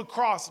nailed to a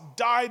cross,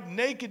 died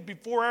naked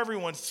before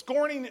everyone,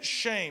 scorning its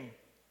shame.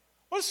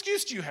 What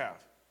excuse do you have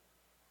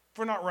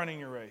for not running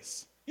your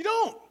race? You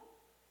don't.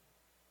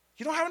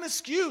 You don't have an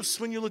excuse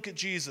when you look at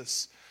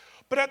Jesus.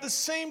 But at the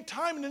same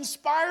time, it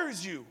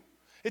inspires you.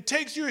 It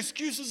takes your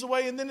excuses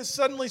away, and then it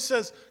suddenly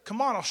says,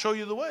 come on, I'll show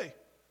you the way.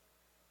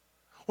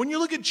 When you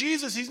look at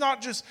Jesus, he's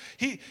not just,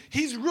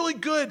 he's really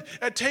good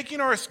at taking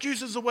our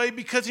excuses away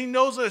because he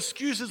knows that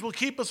excuses will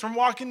keep us from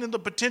walking in the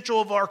potential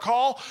of our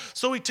call.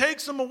 So he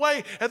takes them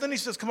away, and then he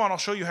says, come on, I'll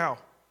show you how.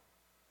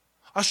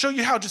 I'll show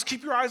you how. Just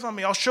keep your eyes on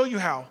me. I'll show you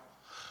how.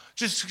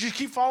 Just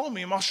keep following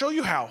me, and I'll show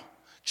you how.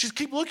 Just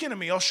keep looking at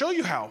me. I'll show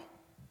you how.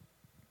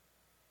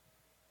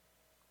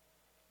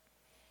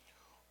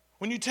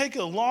 When you take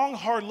a long,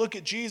 hard look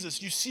at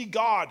Jesus, you see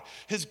God,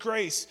 his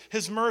grace,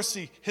 his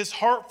mercy, his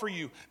heart for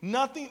you.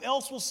 Nothing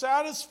else will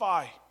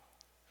satisfy.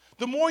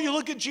 The more you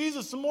look at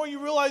Jesus, the more you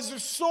realize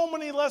there's so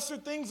many lesser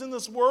things in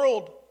this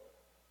world.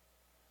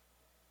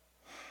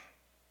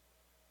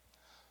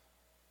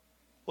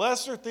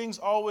 Lesser things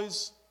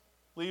always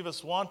leave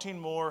us wanting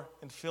more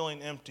and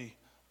feeling empty,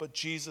 but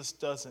Jesus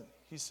doesn't.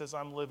 He says,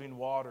 I'm living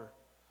water.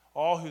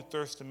 All who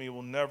thirst to me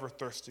will never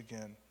thirst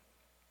again.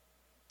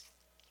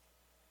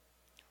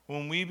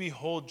 When we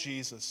behold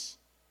Jesus,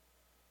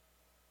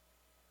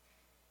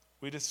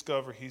 we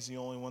discover he's the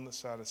only one that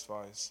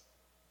satisfies.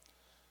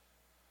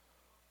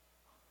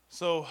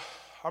 So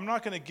I'm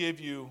not going to give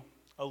you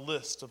a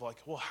list of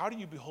how do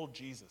you behold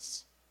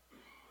Jesus?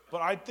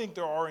 But I think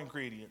there are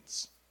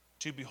ingredients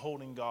to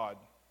beholding God.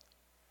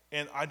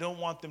 And I don't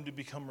want them to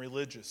become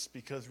religious,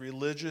 because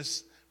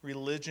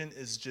religion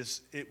is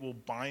just, it will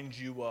bind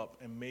you up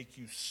and make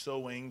you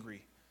so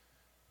angry.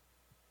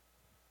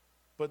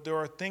 But there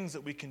are things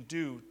that we can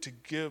do to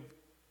give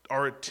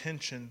our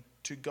attention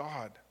to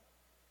God.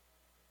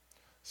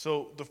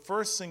 So the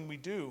first thing we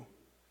do,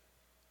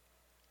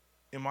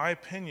 in my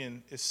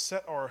opinion, is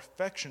set our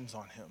affections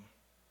on him.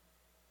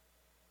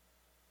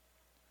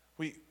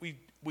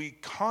 We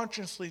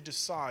consciously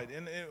decide,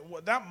 and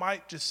that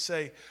might just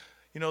say,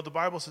 the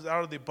Bible says,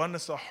 out of the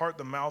abundance of the heart,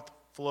 the mouth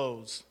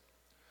flows.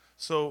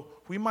 So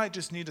we might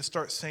just need to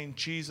start saying,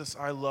 Jesus,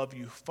 I love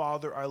you.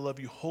 Father, I love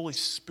you. Holy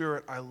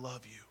Spirit, I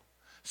love you.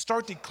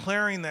 Start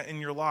declaring that in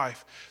your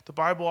life. The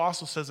Bible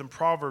also says in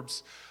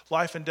Proverbs,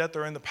 life and death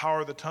are in the power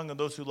of the tongue, and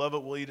those who love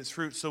it will eat its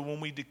fruit. So when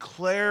we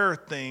declare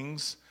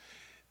things,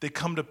 they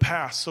come to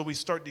pass. So we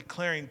start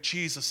declaring,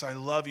 Jesus, I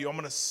love you.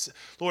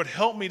 Lord,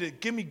 help me to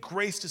give me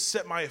grace to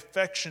set my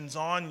affections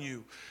on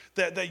you.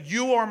 That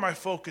you are my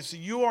focus, that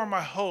you are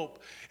my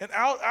hope. And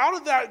out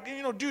of that,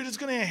 dude, it's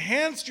going to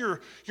enhance your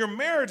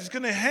marriage. It's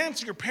going to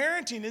enhance your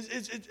parenting.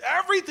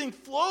 Everything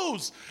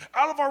flows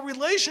out of our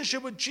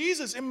relationship with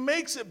Jesus. It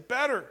makes it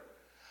better.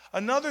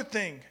 Another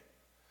thing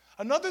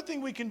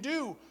we can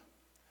do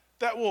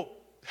that will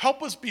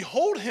help us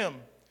behold him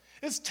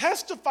is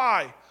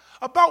testify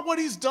about what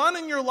he's done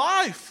in your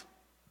life.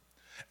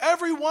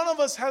 Every one of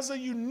us has a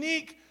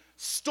unique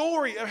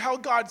story of how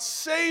God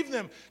saved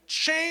them,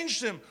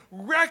 changed them,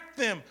 wrecked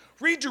them,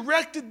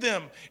 redirected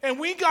them. And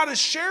we got to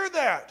share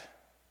that.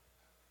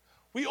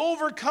 We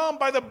overcome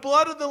by the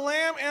blood of the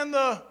Lamb and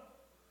the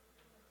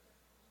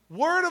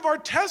word of our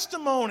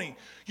testimony.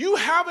 You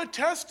have a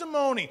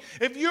testimony.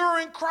 If you're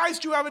in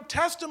Christ, you have a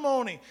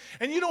testimony.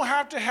 And you don't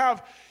have to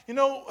have,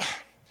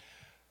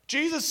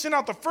 Jesus sent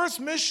out the first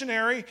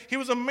missionary. He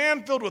was a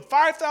man filled with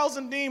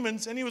 5,000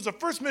 demons, and he was the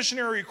first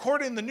missionary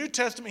recorded in the New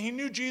Testament. He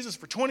knew Jesus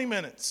for 20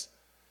 minutes.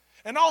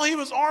 And all he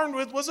was armed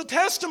with was a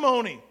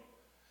testimony.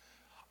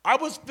 I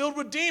was filled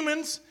with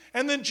demons,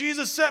 and then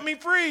Jesus set me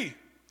free.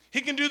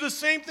 He can do the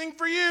same thing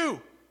for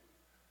you.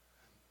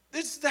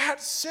 It's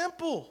that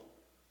simple.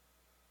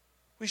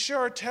 We share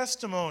our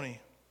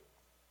testimony.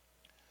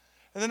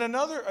 And then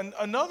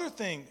another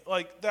thing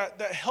like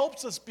that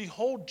helps us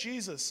behold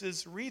Jesus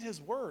is read his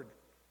word.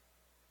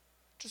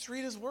 Just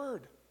read his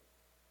word.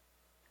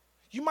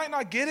 You might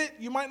not get it.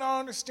 You might not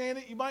understand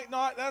it. You might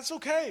not. That's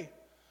okay.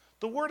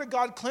 The word of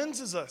God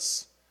cleanses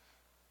us.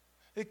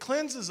 It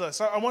cleanses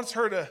us. I once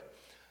heard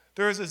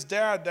there was this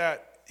dad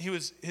that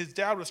his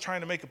dad was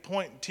trying to make a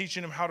point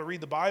teaching him how to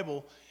read the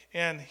Bible.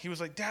 And he was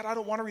like, Dad, I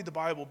don't want to read the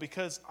Bible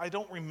because I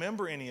don't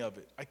remember any of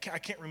it. I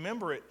can't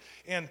remember it.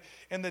 And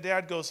the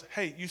dad goes,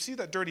 hey, you see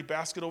that dirty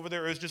basket over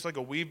there? It's just like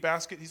a weave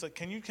basket. He's like,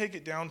 can you take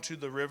it down to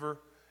the river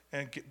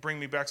and bring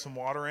me back some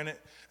water in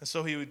it? And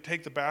so he would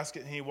take the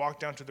basket and he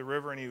walked down to the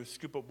river and he would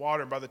scoop up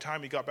water. And by the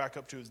time he got back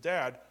up to his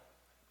dad,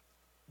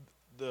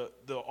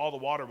 all the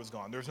water was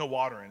gone. There's no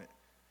water in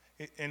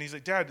it. And he's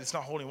like, Dad, it's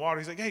not holding water.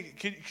 He's like, hey,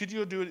 could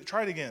you do it?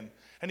 Try it again.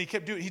 And he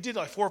kept doing it. He did it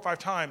like 4 or 5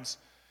 times.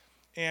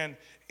 And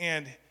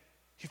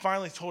he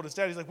finally told his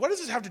dad, he's like, what does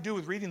this have to do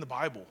with reading the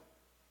Bible?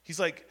 He's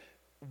like,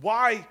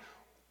 why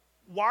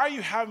are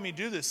you having me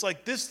do this?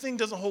 Like, this thing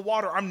doesn't hold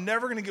water. I'm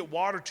never going to get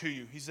water to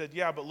you. He said,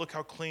 yeah, but look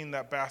how clean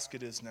that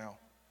basket is now.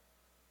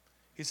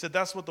 He said,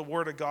 that's what the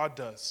Word of God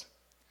does.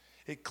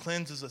 It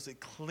cleanses us. It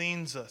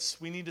cleans us.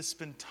 We need to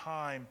spend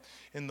time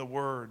in the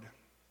Word.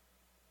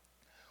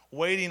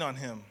 Waiting on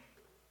Him.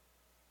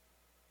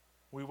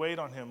 We wait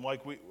on Him.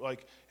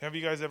 Have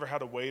you guys ever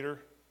had a waiter?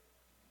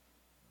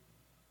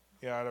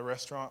 Yeah, at a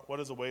restaurant. What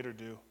does a waiter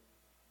do?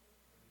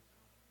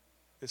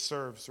 It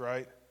serves,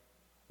 right?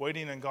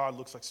 Waiting on God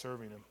looks like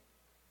serving Him.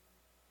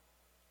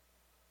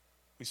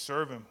 We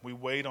serve Him. We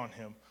wait on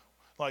Him.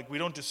 Like, we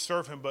don't just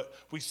serve Him, but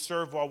we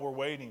serve while we're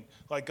waiting.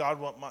 Like, God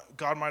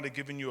might have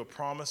given you a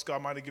promise.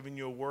 God might have given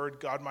you a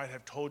word. God might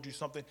have told you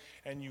something,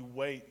 and you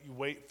wait. You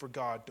wait for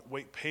God.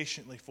 Wait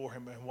patiently for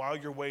Him, and while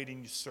you're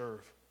waiting, you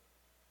serve.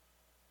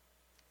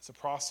 It's a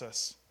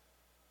process.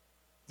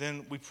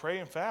 Then we pray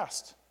and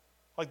fast.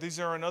 Like, these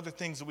are another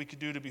things that we could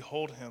do to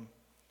behold Him.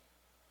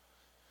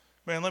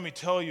 Man, let me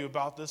tell you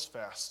about this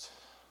fast.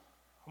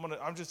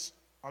 I'm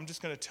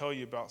just going to tell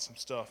you about some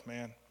stuff,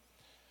 man.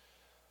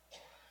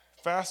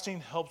 Fasting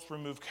helps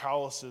remove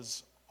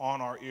calluses on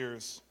our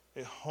ears.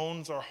 It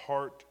hones our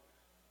heart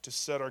to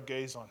set our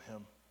gaze on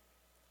Him.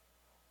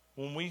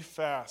 When we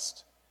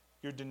fast,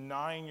 you're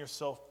denying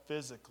yourself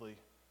physically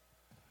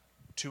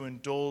to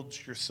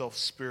indulge yourself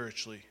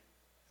spiritually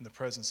in the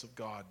presence of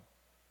God.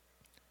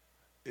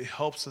 It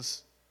helps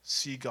us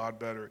see God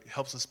better. It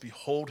helps us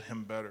behold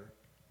Him better.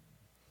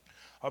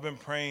 I've been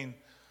praying.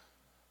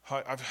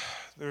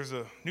 There's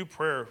a new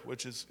prayer,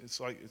 which is,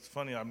 it's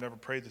funny, I've never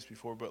prayed this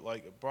before, but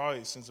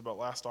probably since about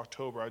last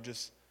October,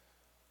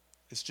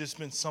 it's just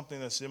been something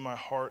that's in my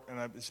heart, and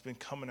it's been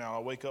coming out. I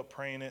wake up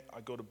praying it,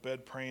 I go to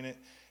bed praying it,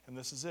 and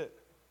this is it.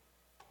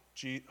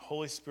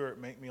 Holy Spirit,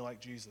 make me like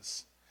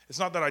Jesus. It's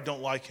not that I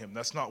don't like Him.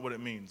 That's not what it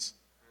means,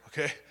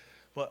 okay?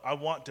 But I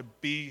want to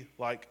be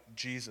like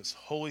Jesus.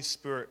 Holy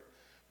Spirit,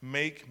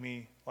 make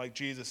me like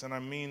Jesus. And I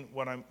mean,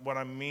 what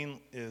I mean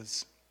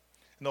is,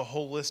 in the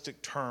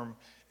holistic term,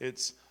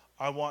 it's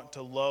I want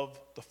to love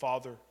the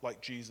Father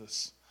like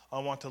Jesus. I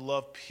want to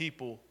love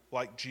people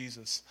like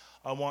Jesus.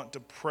 I want to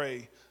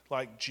pray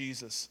like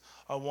Jesus.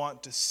 I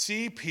want to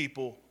see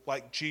people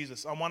like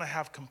Jesus. I want to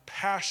have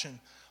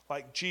compassion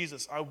like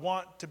Jesus. I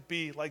want to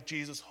be like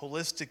Jesus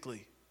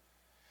holistically.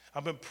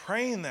 I've been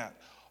praying that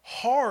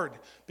hard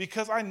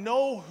because I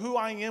know who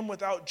I am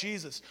without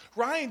Jesus.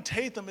 Ryan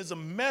Tatham is a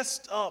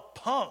messed up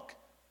punk.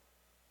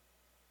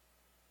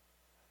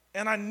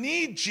 And I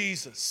need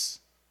Jesus.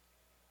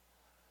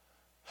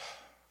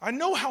 I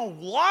know how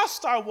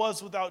lost I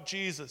was without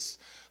Jesus.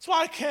 That's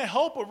why I can't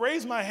help but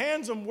raise my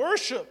hands and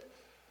worship.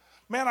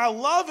 Man, I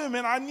love Him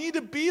and I need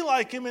to be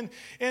like Him.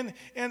 And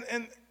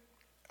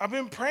I've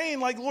been praying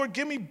Lord,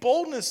 give me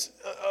boldness.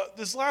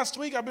 This last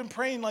week I've been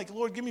praying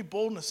Lord, give me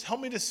boldness. Help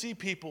me to see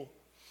people.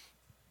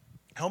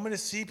 Help me to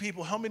see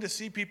people. Help me to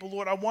see people,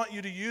 Lord. I want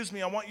you to use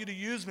me. I want you to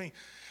use me.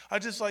 I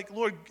just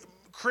Lord,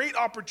 create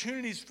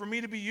opportunities for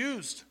me to be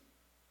used.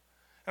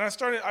 And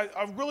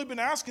I've really been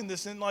asking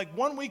this. And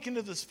 1 week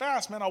into this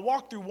fast, man, I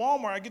walk through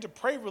Walmart. I get to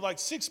pray for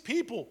 6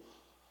 people.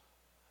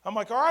 I'm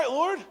like, all right,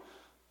 Lord,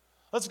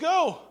 let's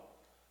go.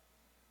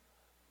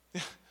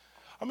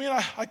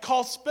 I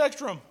call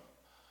Spectrum.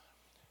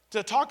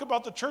 to talk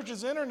about the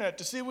church's internet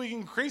to see if we can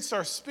increase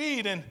our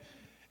speed. And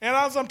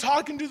as I'm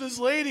talking to this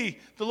lady,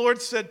 the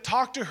Lord said,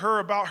 talk to her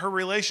about her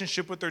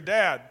relationship with her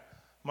dad.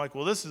 I'm like,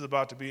 well, this is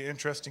about to be an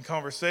interesting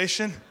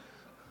conversation.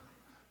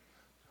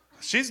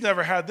 She's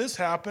never had this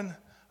happen.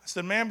 I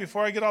said, ma'am,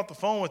 before I get off the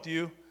phone with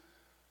you,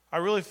 I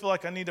really feel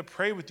like I need to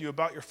pray with you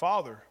about your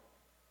father.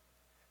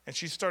 And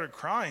she started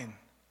crying.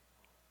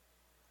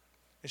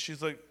 And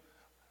she's like,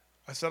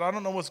 I said, I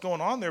don't know what's going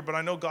on there, but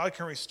I know God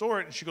can restore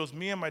it. And she goes,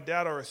 me and my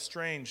dad are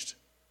estranged.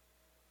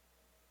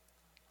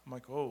 I'm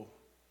like, oh,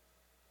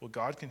 well,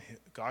 God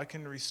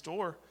can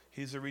restore.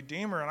 He's a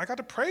redeemer. And I got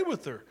to pray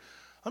with her.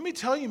 Let me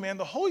tell you, man,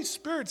 the Holy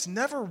Spirit's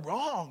never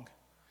wrong.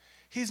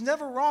 He's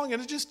never wrong.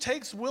 And it just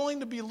takes willing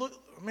to be,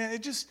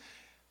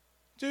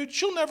 dude,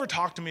 she'll never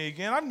talk to me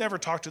again. I've never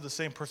talked to the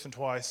same person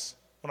twice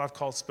when I've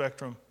called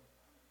Spectrum.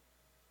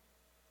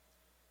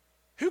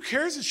 Who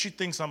cares if she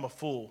thinks I'm a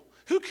fool?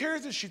 Who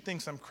cares if she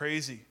thinks I'm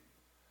crazy?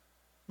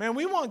 Man,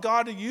 we want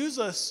God to use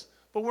us,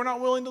 but we're not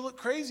willing to look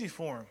crazy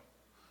for him.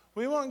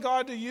 We want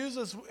God to use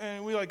us,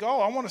 and we're like, oh,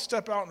 I want to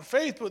step out in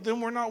faith, but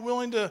then we're not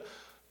willing to.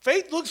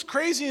 Faith looks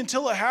crazy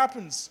until it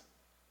happens.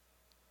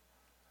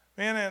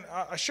 Man, and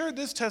I shared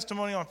this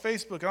testimony on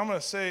Facebook, and I'm going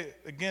to say it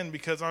again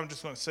because I'm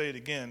just going to say it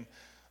again.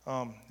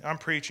 I'm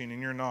preaching,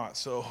 and you're not,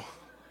 so.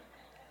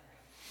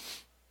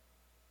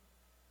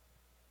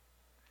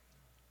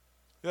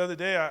 The other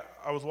day,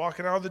 I was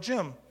walking out of the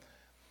gym,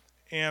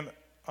 and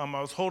I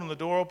was holding the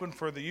door open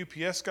for the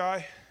UPS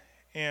guy,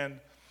 and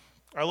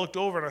I looked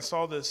over and I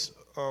saw this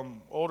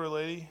older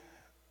lady,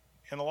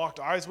 and I locked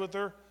eyes with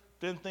her,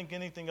 didn't think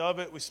anything of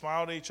it. We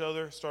smiled at each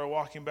other, started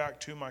walking back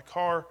to my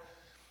car,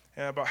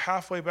 and about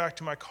halfway back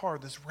to my car,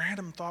 this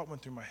random thought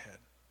went through my head.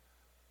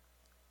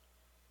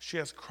 She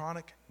has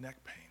chronic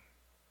neck pain.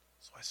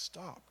 So I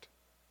stopped.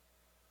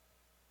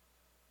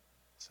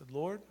 I said,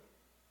 Lord,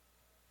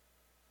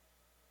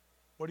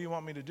 what do you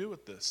want me to do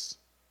with this?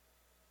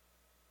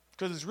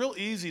 Because it's real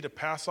easy to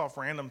pass off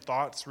random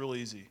thoughts, real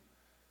easy.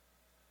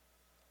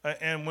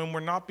 And when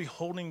we're not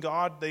beholding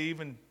God, they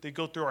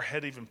go through our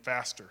head even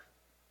faster.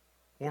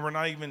 When we're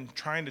not even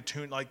trying to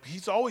tune, like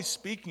he's always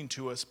speaking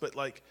to us, but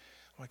like,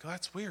 I'm like, oh,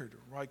 that's weird.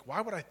 Like, why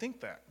would I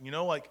think that? You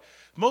know, like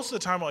most of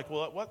the time, I'm like,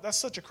 well, what? That's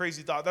such a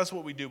crazy thought. That's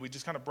what we do. We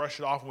just kind of brush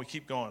it off and we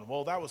keep going.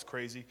 Well, that was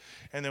crazy.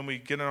 And then we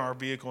get in our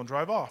vehicle and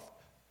drive off.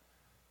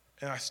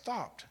 And I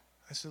stopped.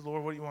 I said,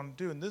 Lord, what do you want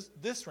to do? And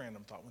this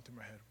random thought went through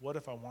my head. What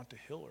if I want to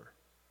heal her?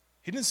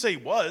 He didn't say he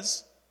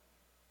was.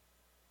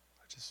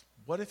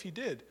 What if he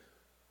did?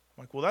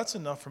 I'm like, well, that's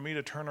enough for me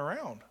to turn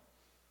around.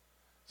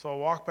 So I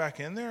walked back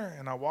in there,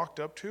 and I walked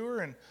up to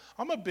her, and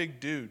I'm a big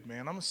dude,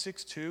 man. I'm a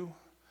 6'2",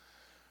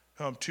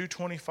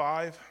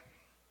 225,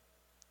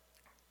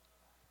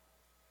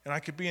 and I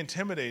could be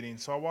intimidating.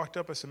 So I walked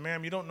up, I said,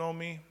 ma'am, you don't know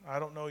me, I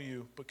don't know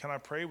you, but can I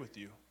pray with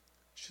you?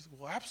 She said,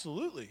 well,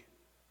 absolutely.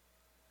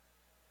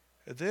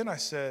 And then I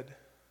said,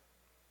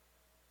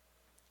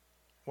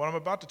 what I'm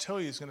about to tell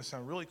you is going to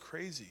sound really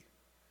crazy.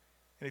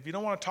 And if you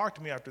don't want to talk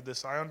to me after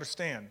this, I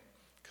understand,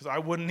 because I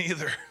wouldn't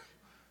either.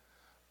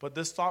 But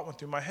this thought went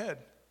through my head.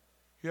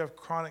 You have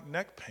chronic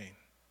neck pain.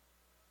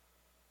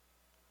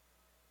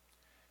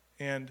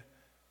 And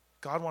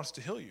God wants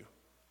to heal you.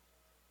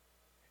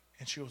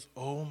 And she goes,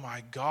 oh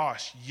my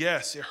gosh,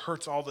 yes, it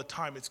hurts all the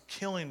time. It's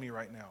killing me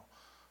right now.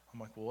 I'm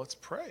like, well, let's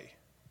pray.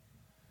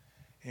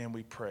 And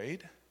we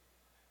prayed.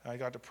 I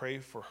got to pray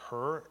for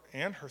her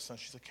and her son.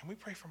 She's like, can we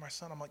pray for my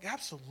son? I'm like,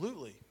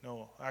 absolutely.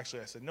 No,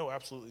 actually, I said, no,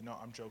 absolutely not.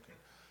 I'm joking.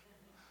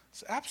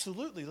 So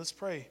absolutely, let's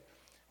pray.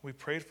 We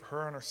prayed for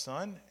her and her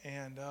son,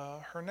 and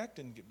her neck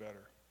didn't get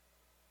better.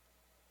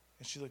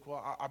 And she's like,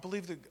 well, I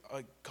believe that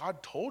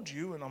God told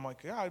you. And I'm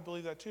like, yeah, I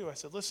believe that too. I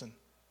said, listen,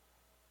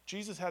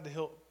 Jesus had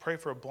to pray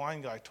for a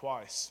blind guy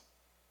twice,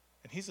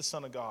 and he's the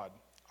Son of God.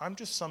 I'm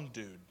just some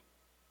dude.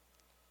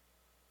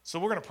 So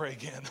we're going to pray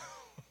again.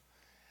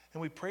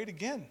 And we prayed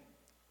again.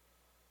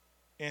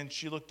 And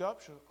she looked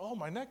up. She said, oh,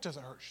 my neck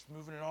doesn't hurt. She's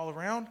moving it all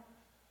around.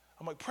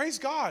 I'm like, praise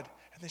God.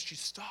 And then she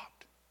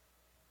stopped.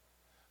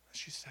 And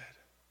she said,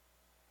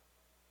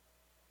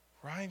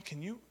 Ryan,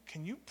 can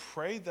you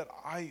pray that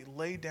I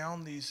lay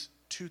down these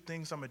two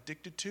things I'm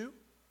addicted to?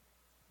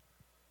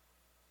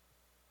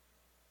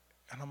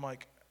 And I'm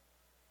like,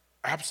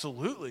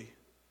 absolutely.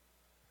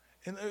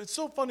 And it's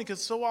so funny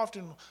because so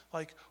often,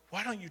 like,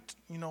 why don't you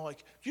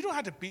don't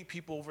have to beat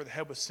people over the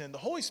head with sin. The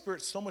Holy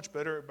Spirit's so much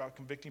better about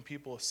convicting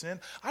people of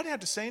sin. I didn't have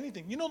to say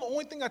anything. You know, the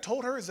only thing I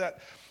told her is that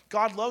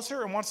God loves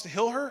her and wants to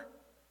heal her.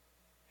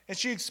 And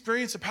she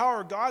experienced the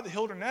power of God that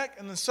healed her neck.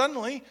 And then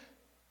suddenly,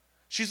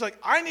 she's like,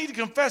 I need to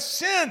confess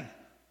sin.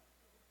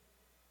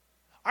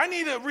 I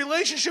need a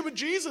relationship with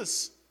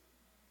Jesus.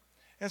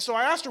 And so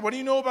I asked her, what do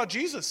you know about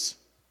Jesus?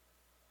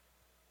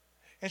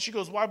 And she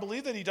goes, well, I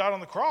believe that he died on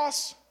the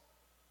cross.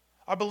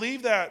 I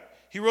believe that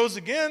he rose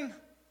again.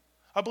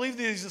 I believe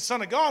that he's the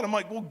Son of God. I'm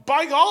like, well,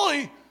 by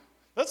golly,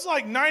 that's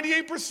like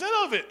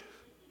 98% of it.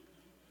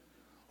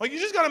 Like, you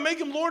just got to make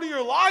him Lord of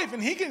your life,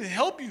 and he can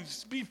help you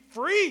be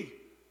free.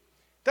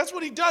 That's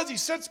what he does. He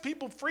sets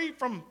people free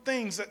from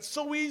things that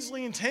so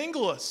easily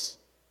entangle us.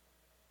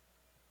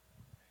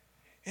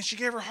 And she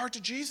gave her heart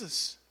to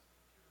Jesus.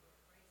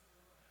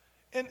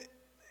 And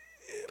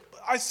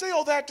I say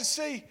all that to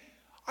say,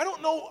 I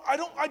don't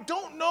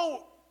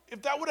know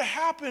if that would have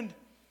happened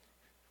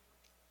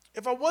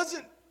if I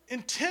wasn't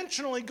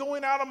intentionally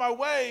going out of my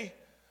way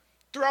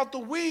throughout the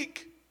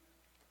week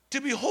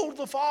to behold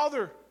the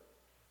Father.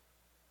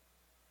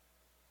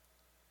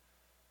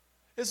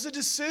 It's a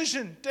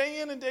decision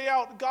day in and day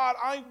out. God,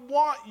 I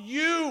want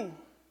you.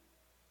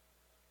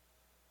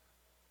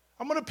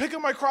 I'm going to pick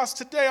up my cross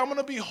today. I'm going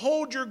to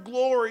behold your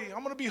glory.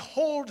 I'm going to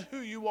behold who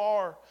you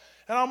are.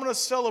 And I'm going to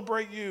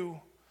celebrate you.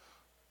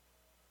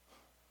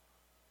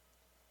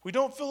 We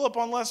don't fill up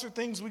on lesser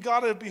things. We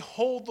got to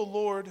behold the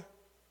Lord.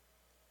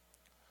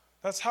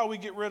 That's how we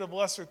get rid of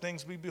lesser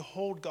things. We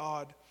behold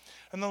God.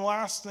 And the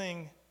last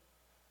thing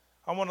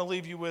I want to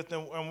leave you with,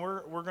 and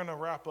we're going to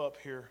wrap up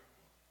here,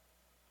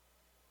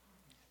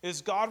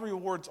 is God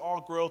rewards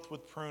all growth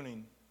with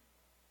pruning.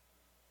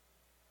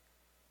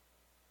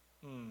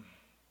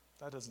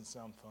 That doesn't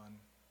sound fun.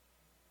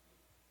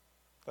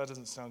 That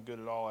doesn't sound good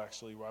at all,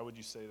 actually. Why would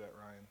you say that,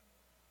 Ryan?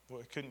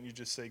 Well, couldn't you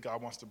just say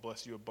God wants to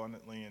bless you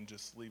abundantly and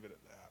just leave it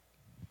at that?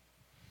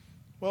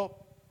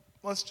 Well,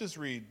 let's just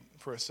read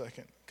for a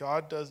second.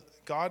 God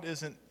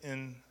isn't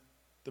in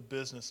the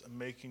business of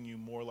making you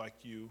more like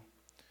you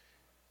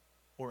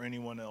or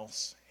anyone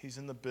else. He's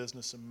in the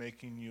business of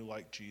making you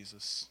like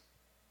Jesus.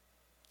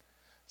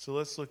 So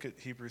let's look at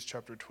Hebrews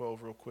chapter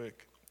 12 real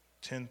quick,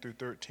 10 through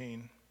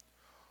 13.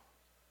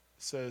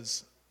 It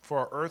says, "For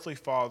our earthly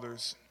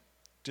fathers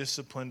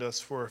disciplined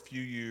us for a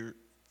few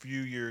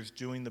years,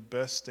 doing the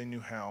best they knew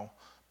how,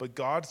 but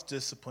God's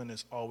discipline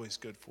is always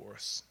good for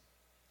us,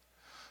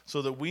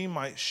 so that we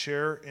might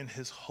share in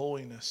his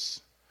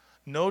holiness.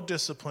 No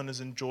discipline is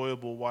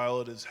enjoyable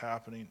while it is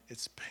happening.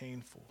 It's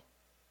painful.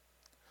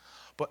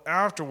 But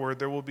afterward,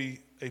 there will be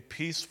a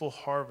peaceful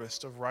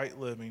harvest of right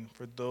living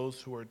for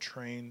those who are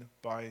trained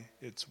by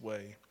its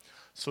way.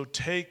 So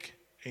take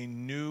a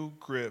new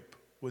grip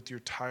with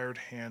your tired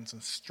hands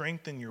and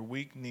strengthen your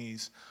weak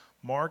knees.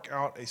 Mark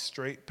out a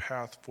straight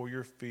path for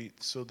your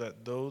feet so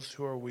that those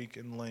who are weak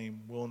and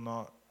lame will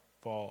not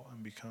fall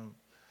and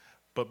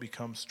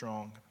become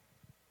strong."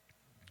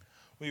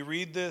 We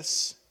read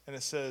this and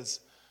it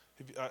says,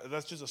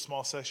 that's just a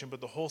small section,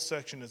 but the whole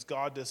section is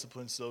God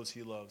disciplines those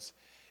he loves.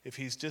 If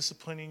he's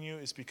disciplining you,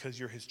 it's because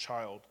you're his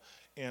child.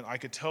 And I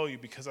could tell you,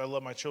 because I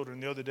love my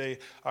children, the other day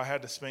I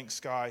had to spank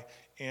Sky,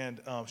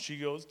 and she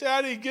goes,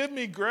 "Daddy, give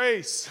me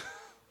grace.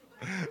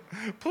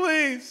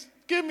 Please,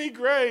 give me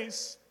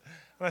grace."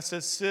 And I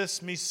said,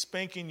 "Sis, me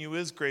spanking you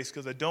is grace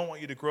because I don't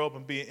want you to grow up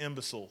and be an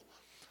imbecile.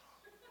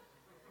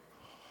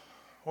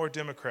 Or a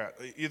Democrat,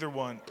 either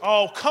one."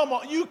 Oh, come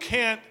on, you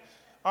can't.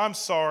 I'm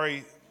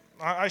sorry.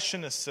 I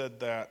shouldn't have said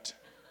that.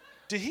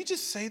 Did he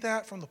just say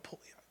that from the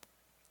pulpit?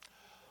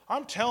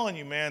 I'm telling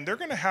you, man, they're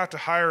going to have to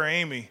hire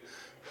Amy.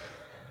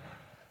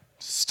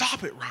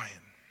 Stop it,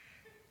 Ryan.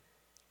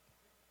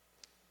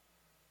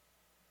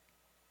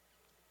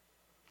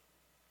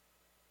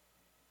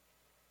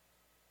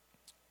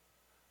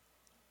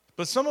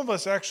 But some of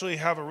us actually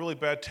have a really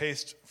bad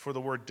taste for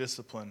the word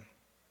discipline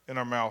in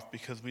our mouth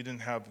because we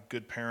didn't have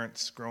good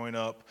parents growing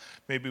up.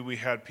 Maybe we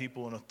had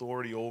people in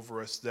authority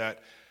over us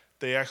that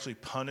they actually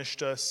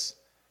punished us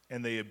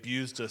and they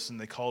abused us and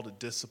they called it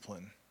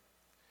discipline.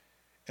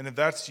 And if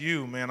that's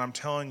you, man, I'm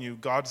telling you,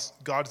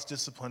 God's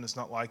discipline is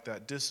not like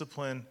that.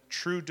 Discipline,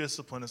 true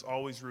discipline, is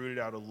always rooted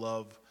out of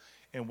love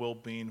and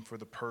well-being for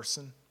the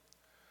person.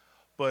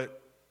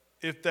 But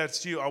if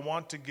that's you, I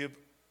want to give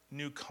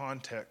new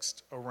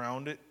context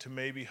around it to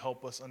maybe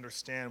help us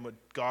understand what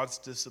God's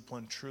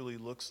discipline truly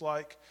looks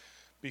like,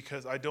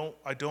 because I don't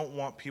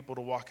want people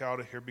to walk out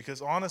of here,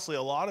 because honestly,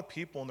 a lot of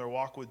people in their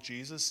walk with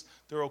Jesus,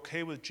 they're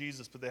okay with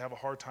Jesus, but they have a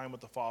hard time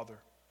with the Father.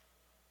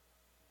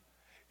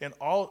 And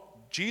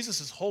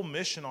Jesus' whole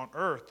mission on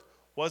earth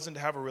wasn't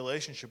to have a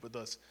relationship with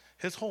us.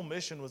 His whole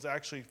mission was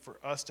actually for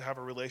us to have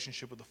a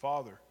relationship with the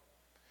Father.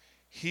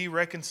 He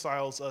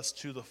reconciles us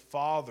to the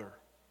Father.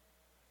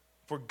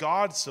 For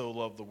God so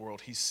loved the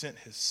world, he sent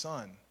his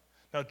Son.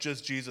 Now,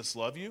 does Jesus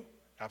love you?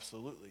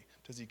 Absolutely.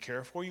 Does he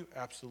care for you?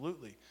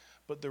 Absolutely.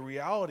 But the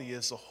reality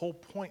is, the whole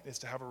point is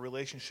to have a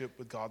relationship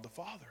with God the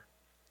Father.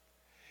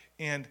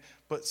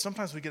 But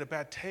sometimes we get a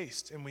bad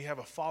taste and we have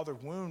a father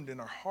wound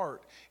in our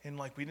heart, and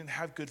like we didn't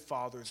have good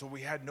fathers or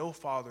we had no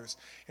fathers.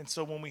 And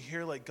so when we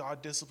hear like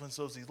God disciplines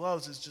those he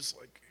loves, it's just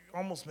like, it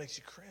almost makes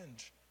you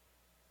cringe.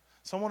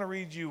 So I want to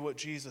read you what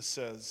Jesus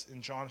says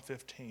in John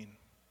 15.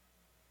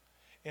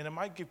 And it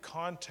might give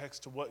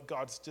context to what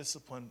God's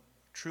discipline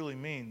truly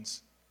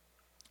means.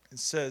 It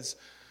says,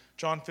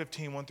 John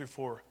 15, 1 through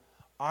 4,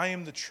 "I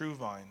am the true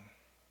vine.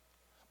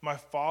 My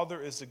Father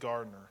is the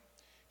gardener.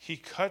 He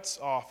cuts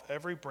off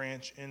every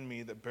branch in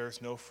me that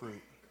bears no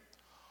fruit,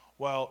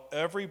 while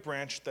every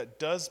branch that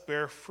does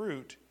bear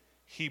fruit,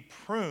 he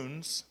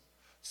prunes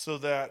so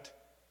that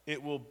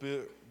it will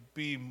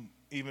be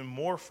even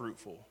more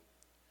fruitful.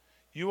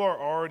 You are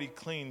already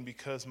clean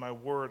because my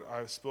word I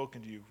have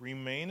spoken to you.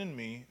 Remain in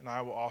me, and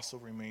I will also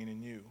remain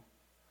in you.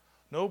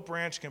 No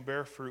branch can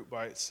bear fruit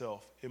by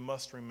itself. It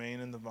must remain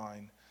in the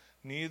vine.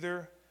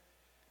 Neither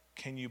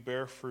can you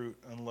bear fruit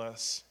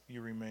unless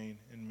you remain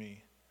in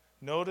me.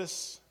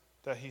 Notice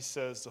that he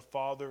says the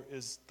Father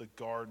is the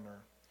gardener.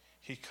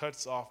 He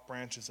cuts off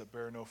branches that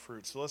bear no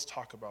fruit. So let's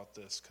talk about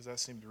this, because that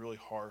seems really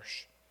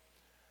harsh.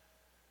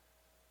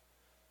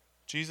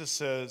 Jesus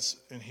says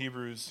in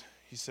Hebrews,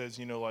 he says,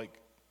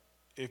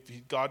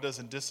 if God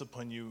doesn't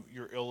discipline you,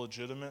 you're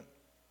illegitimate.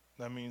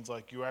 That means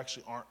you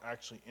actually aren't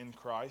actually in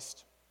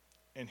Christ.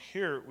 And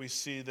here we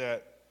see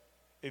that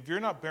if you're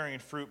not bearing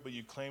fruit, but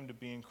you claim to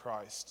be in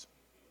Christ,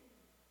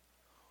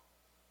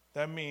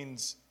 that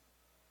means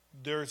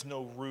there's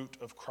no root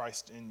of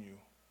Christ in you.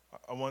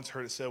 I once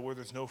heard it said, where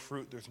there's no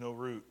fruit, there's no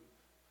root.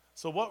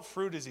 So what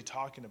fruit is he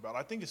talking about?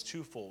 I think it's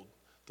twofold.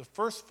 The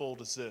first fold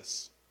is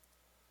this,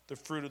 the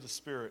fruit of the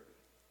Spirit.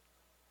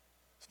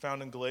 It's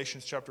found in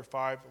Galatians chapter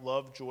 5,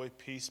 love, joy,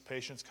 peace,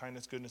 patience,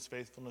 kindness, goodness,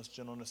 faithfulness,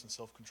 gentleness, and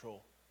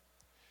self-control.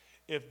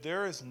 If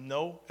there is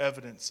no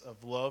evidence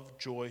of love,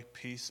 joy,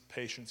 peace,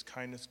 patience,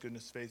 kindness,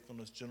 goodness,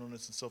 faithfulness,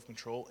 gentleness, and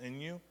self-control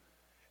in you,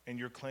 and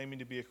you're claiming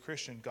to be a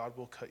Christian, God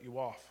will cut you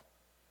off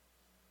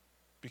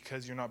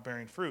because you're not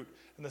bearing fruit.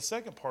 And the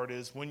second part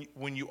is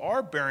when you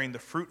are bearing the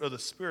fruit of the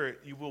Spirit,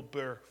 you will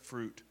bear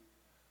fruit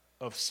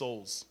of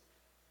souls.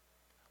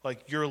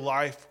 Your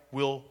life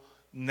will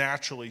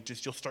naturally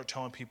you'll start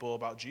telling people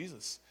about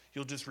Jesus.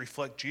 You'll just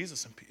reflect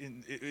Jesus,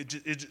 and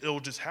it'll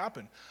just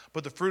happen.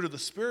 But the fruit of the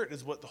Spirit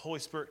is what the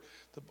Holy Spirit,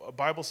 the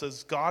Bible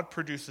says God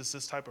produces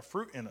this type of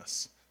fruit in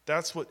us.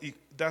 That's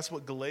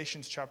what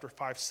Galatians chapter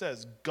 5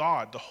 says.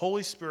 God, the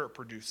Holy Spirit,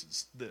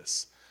 produces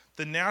this.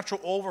 The natural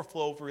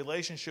overflow of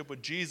relationship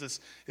with Jesus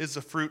is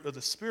the fruit of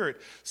the Spirit.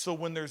 So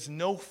when there's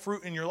no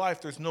fruit in your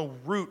life, there's no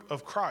root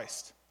of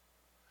Christ.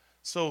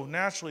 So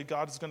naturally,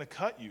 God is going to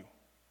cut you.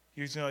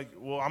 He's going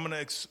to I'm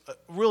going to,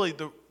 really,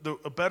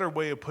 a better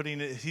way of putting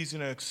it is he's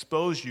going to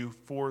expose you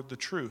for the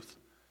truth.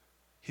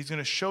 He's going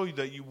to show you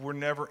that you were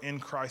never in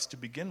Christ to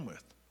begin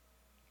with.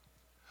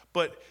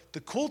 But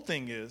the cool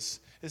thing is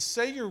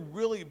say you're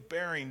really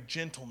bearing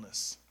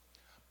gentleness,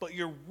 but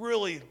you're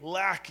really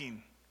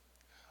lacking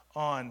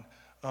on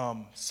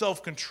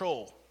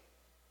self-control.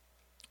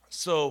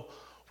 So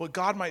what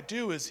God might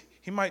do is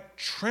he might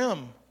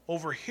trim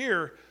over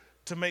here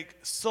to make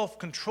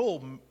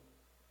self-control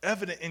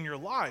evident in your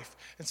life.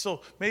 And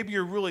so maybe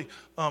you're really,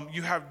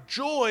 you have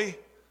joy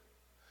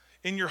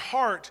in your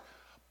heart,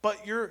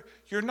 but you're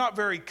not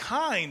very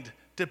kind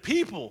to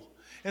people.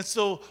 And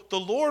so the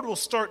Lord will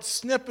start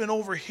snipping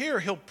over here.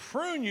 He'll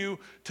prune you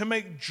to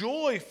make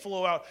joy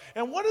flow out.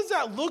 And what does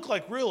that look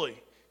like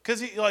really?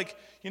 Because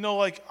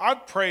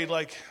I've prayed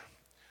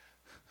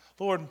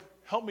Lord,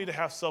 help me to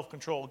have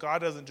self-control.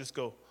 God doesn't just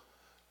go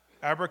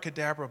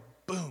abracadabra,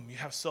 boom, you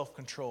have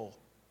self-control.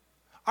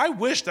 I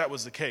wish that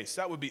was the case.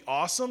 That would be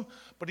awesome,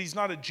 but he's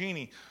not a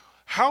genie.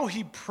 How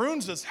he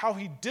prunes us, how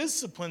he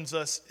disciplines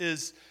us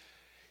is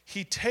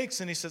he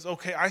takes and he says,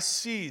 okay, I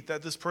see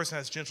that this person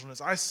has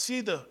gentleness. I see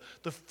the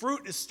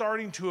fruit is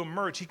starting to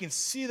emerge. He can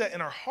see that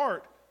in our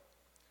heart.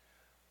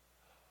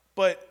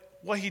 But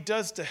what he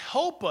does to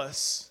help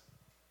us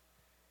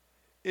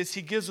is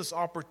he gives us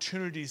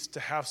opportunities to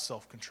have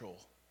self-control.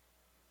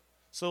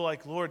 So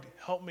Lord,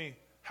 help me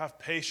have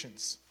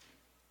patience.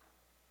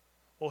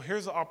 Well,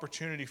 here's the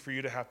opportunity for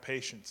you to have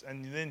patience,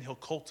 and then he'll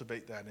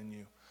cultivate that in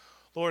you.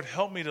 Lord,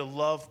 help me to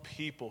love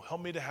people.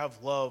 Help me to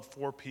have love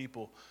for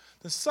people.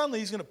 Then suddenly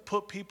he's going to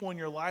put people in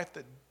your life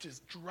that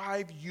just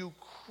drive you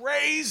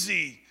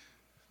crazy,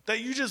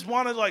 that you just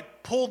want to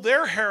pull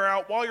their hair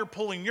out while you're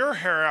pulling your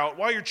hair out,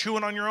 while you're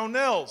chewing on your own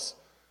nails.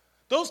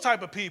 Those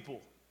type of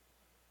people.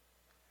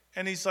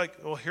 And he's like,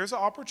 well, here's an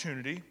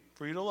opportunity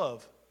for you to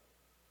love.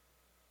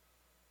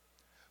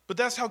 But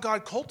that's how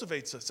God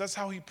cultivates us. That's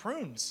how he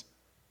prunes.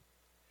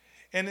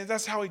 And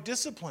that's how he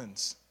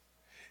disciplines.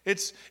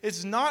 It's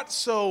not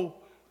so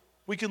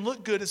we can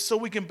look good, it's so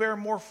we can bear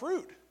more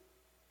fruit.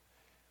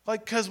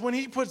 Because when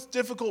he puts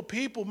difficult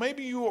people,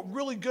 maybe you are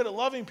really good at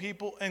loving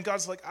people, and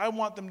God's like, I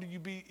want them to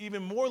be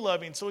even more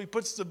loving. So he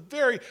puts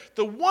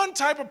the one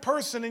type of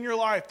person in your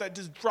life that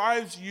just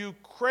drives you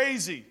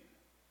crazy.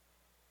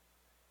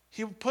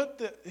 He'll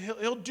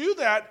do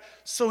that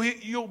so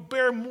you'll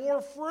bear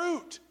more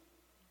fruit.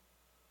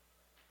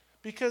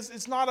 Because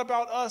it's not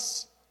about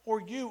us or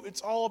you,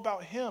 it's all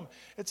about him.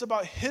 It's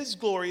about his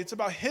glory, it's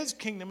about his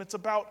kingdom, it's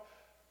about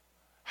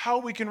how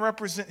we can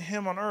represent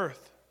him on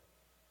earth.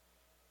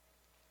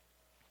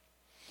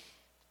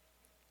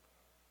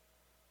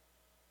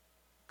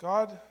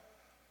 God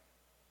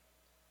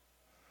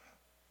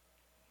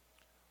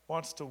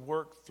wants to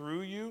work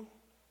through you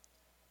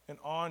and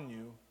on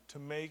you to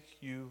make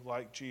you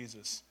like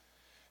Jesus.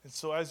 And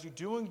so as you're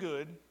doing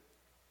good,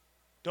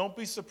 don't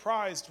be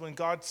surprised when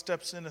God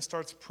steps in and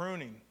starts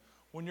pruning.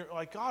 When you're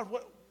like, God,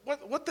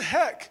 what the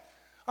heck?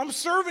 I'm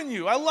serving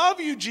you. I love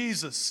you,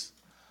 Jesus.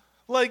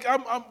 Why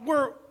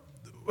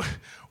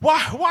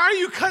are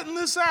you cutting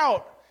this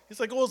out? He's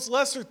like, well, it's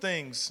lesser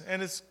things,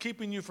 and it's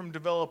keeping you from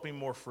developing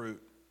more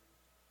fruit.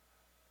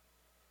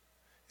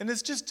 And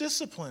it's just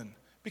discipline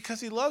because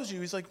he loves you.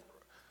 He's like,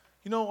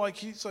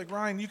 He's like,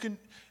 Ryan,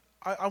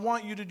 I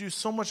want you to do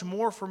so much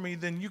more for me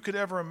than you could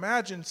ever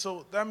imagine.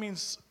 So that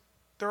means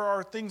there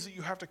are things that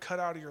you have to cut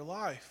out of your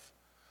life.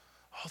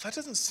 Oh, that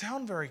doesn't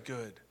sound very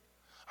good.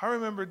 I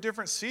remember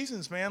different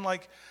seasons, man. I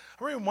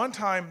remember one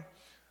time,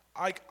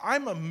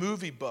 I'm a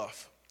movie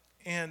buff,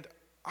 and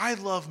I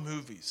love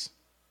movies.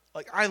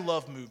 I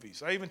love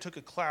movies. I even took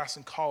a class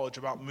in college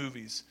about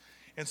movies.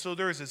 And so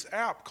there's this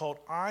app called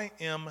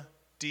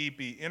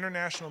IMDb,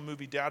 International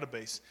Movie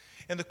Database.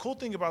 And the cool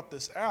thing about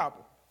this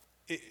app,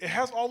 it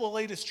has all the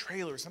latest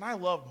trailers. And I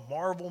love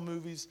Marvel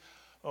movies.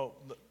 Oh,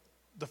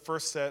 the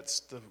first sets,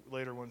 the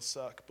later ones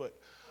suck. But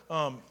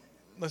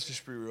let's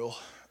just be real.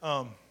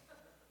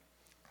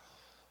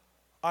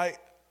 I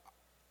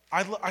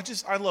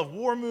love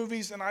war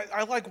movies, and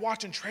I like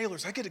watching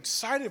trailers. I get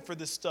excited for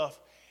this stuff.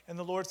 And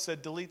the Lord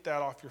said, delete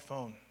that off your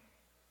phone.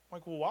 I'm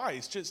like, well, why?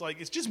 It's just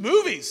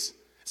movies.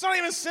 It's not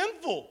even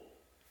sinful.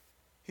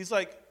 He's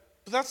like,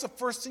 but that's the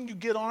first thing you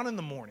get on in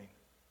the morning.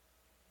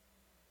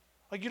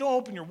 You don't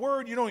open your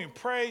word, you don't even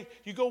pray,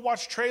 you go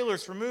watch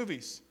trailers for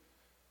movies.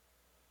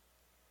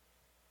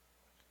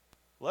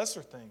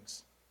 Lesser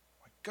things.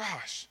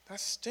 Gosh, that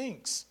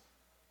stinks.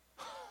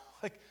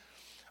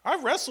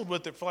 I wrestled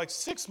with it for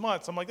 6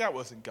 months. I'm like, that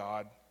wasn't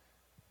God.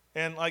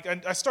 And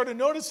I started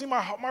noticing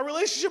my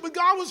relationship with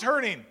God was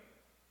hurting.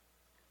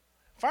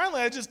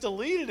 Finally, I just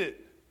deleted it.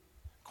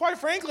 Quite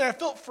frankly, I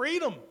felt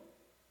freedom.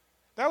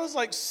 That was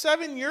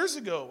 7 years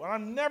ago, and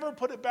I've never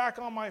put it back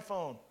on my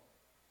phone.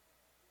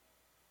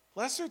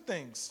 Lesser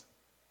things.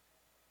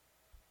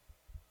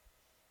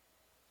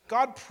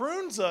 God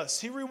prunes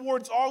us. He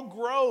rewards all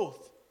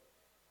growth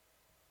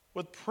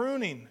with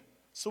pruning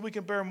so we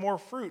can bear more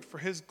fruit for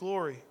His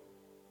glory.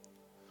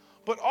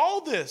 But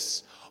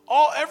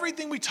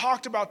everything we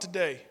talked about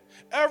today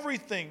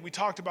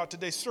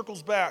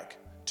circles back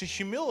to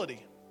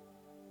humility.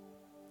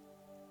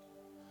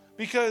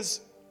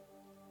 Because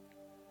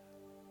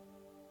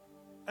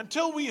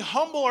until we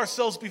humble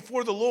ourselves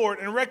before the Lord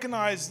and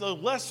recognize the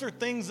lesser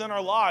things in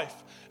our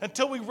life,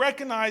 until we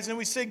recognize and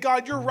we say,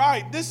 God, you're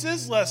right, this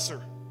is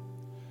lesser.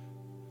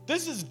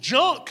 This is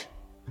junk,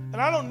 and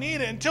I don't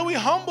need it. Until we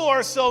humble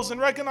ourselves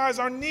and recognize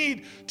our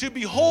need to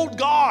behold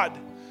God,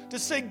 to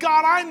say,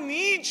 God, I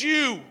need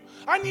you.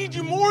 I need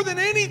you more than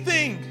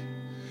anything.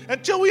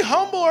 Until we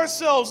humble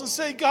ourselves and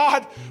say,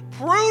 God,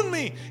 prune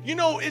me.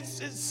 It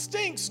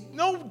stinks.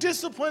 No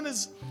discipline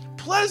is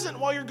pleasant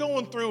while you're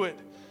going through it.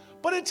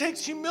 But it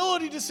takes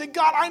humility to say,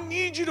 God, I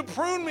need you to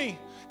prune me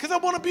because I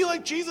want to be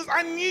like Jesus.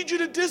 I need you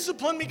to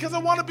discipline me because I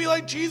want to be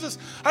like Jesus.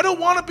 I don't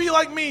want to be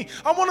like me.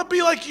 I want to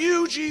be like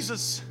you,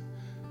 Jesus.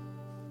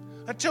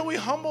 Until we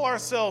humble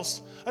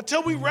ourselves,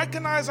 until we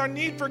recognize our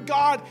need for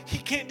God, He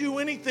can't do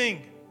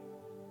anything.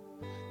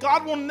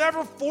 God will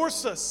never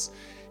force us.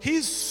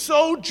 He's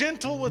so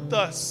gentle with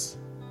us.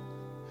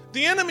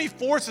 The enemy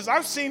forces.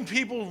 I've seen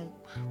people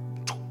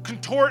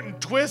contort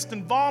and twist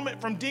and vomit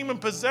from demon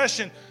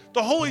possession.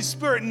 The Holy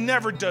Spirit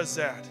never does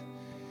that.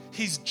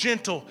 He's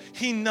gentle.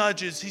 He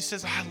nudges. He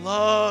says, I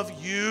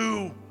love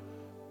you.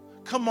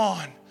 Come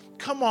on.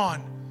 Come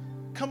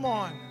on. Come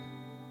on.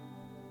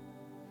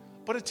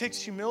 But it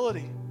takes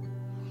humility.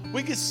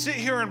 We can sit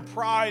here in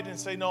pride and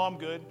say, no, I'm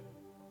good.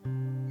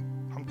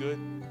 I'm good.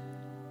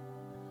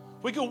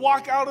 We could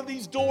walk out of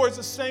these doors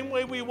the same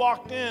way we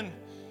walked in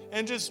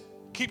and just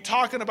keep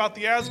talking about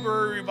the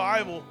Asbury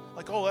revival.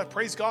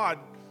 Praise God.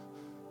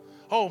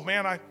 Oh,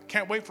 man, I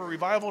can't wait for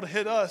revival to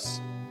hit us.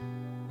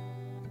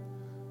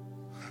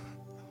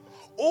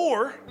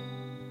 Or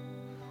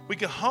we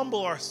can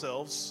humble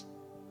ourselves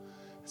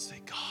and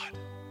say, God,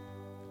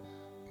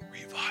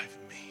 revive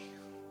me.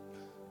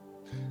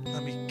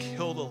 Let me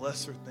kill the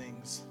lesser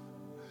things.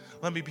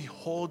 Let me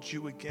behold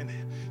you again.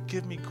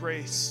 Give me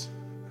grace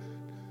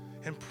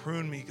and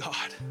prune me,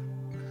 God.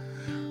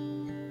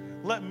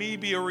 Let me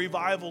be a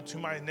revival to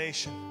my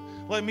nation.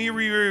 Let me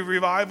be a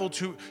revival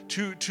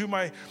to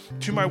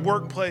my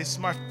workplace,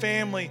 my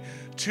family.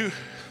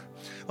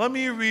 Let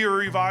me be a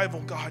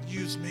revival. God,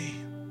 use me.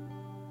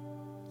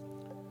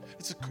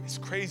 It's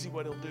crazy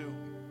what He'll do.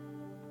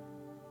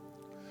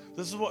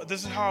 This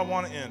is how I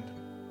want to end.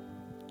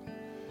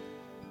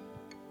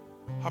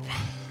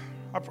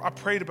 I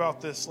prayed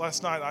about this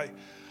last night.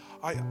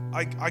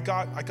 I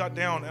got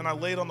down and I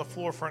laid on the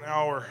floor for an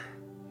hour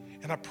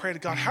and I prayed to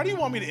God, how do you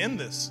want me to end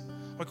this?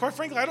 Quite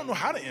frankly, I don't know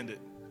how to end it.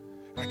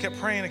 And I kept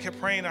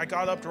praying. I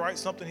got up to write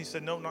something. He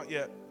said, no, not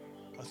yet.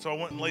 So I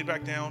went and laid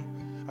back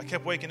down. I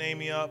kept waking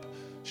Amy up.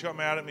 She got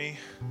mad at me.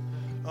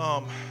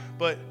 And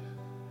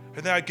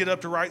then I get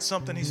up to write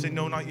something. He said,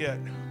 no, not yet.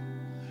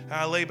 And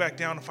I lay back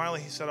down, and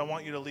finally he said, I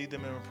want you to lead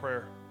them in a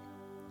prayer.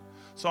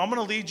 So I'm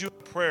going to lead you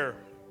in prayer.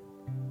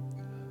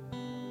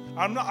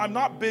 I'm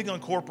not big on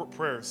corporate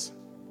prayers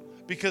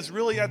because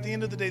really at the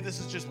end of the day, this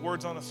is just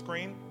words on a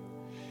screen.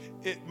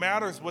 It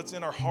matters what's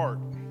in our heart,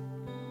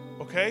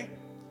 okay?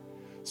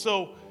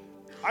 So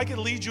I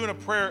can lead you in a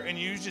prayer and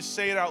you just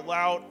say it out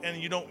loud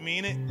and you don't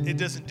mean it. It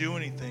doesn't do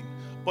anything.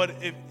 But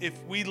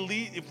if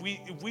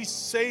we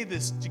say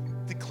this,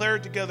 declare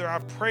it together,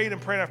 I've prayed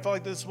and prayed, I felt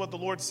like this is what the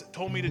Lord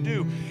told me to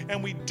do,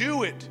 and we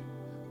do it,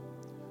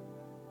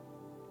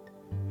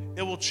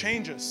 it will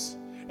change us.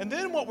 And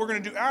then what we're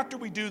going to do after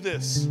we do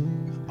this,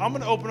 I'm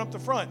going to open up the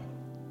front.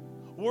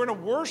 We're going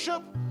to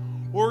worship,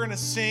 we're going to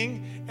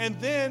sing, and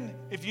then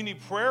if you need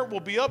prayer, we'll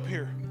be up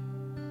here.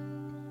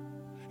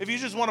 If you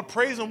just want to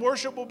praise and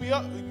worship, we'll be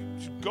up.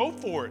 Go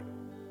for it.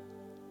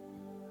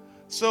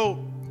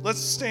 So let's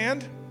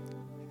stand.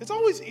 It's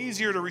always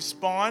easier to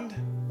respond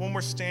when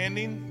we're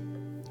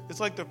standing. It's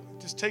like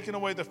just taking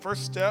away the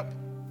first step.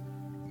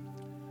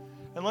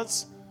 And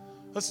let's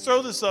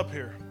throw this up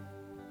here.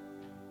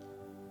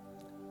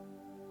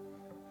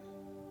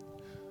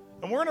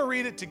 And we're going to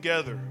read it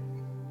together.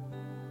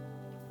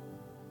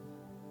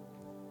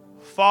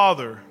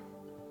 Father,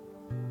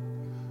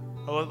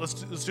 let's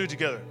do it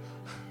together.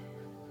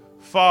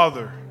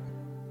 Father,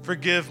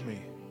 forgive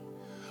me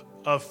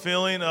of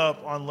filling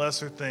up on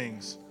lesser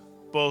things,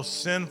 both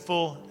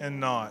sinful and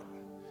not.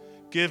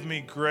 Give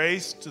me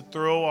grace to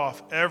throw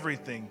off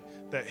everything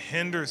that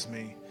hinders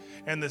me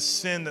and the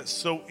sin that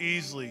so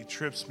easily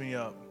trips me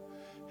up.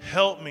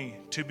 Help me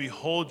to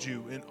behold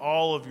you in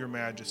all of your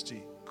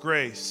majesty,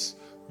 grace,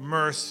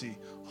 mercy,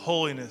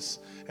 holiness,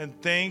 and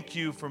thank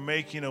you for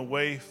making a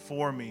way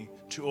for me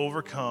to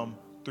overcome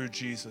through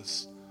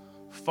Jesus.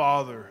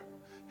 Father,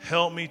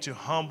 help me to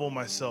humble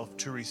myself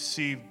to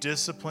receive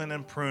discipline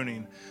and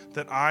pruning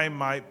that I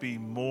might be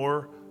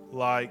more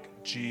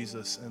like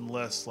Jesus and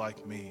less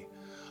like me.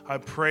 I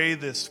pray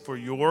this for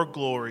your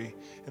glory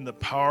in the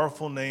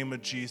powerful name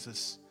of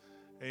Jesus.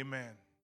 Amen.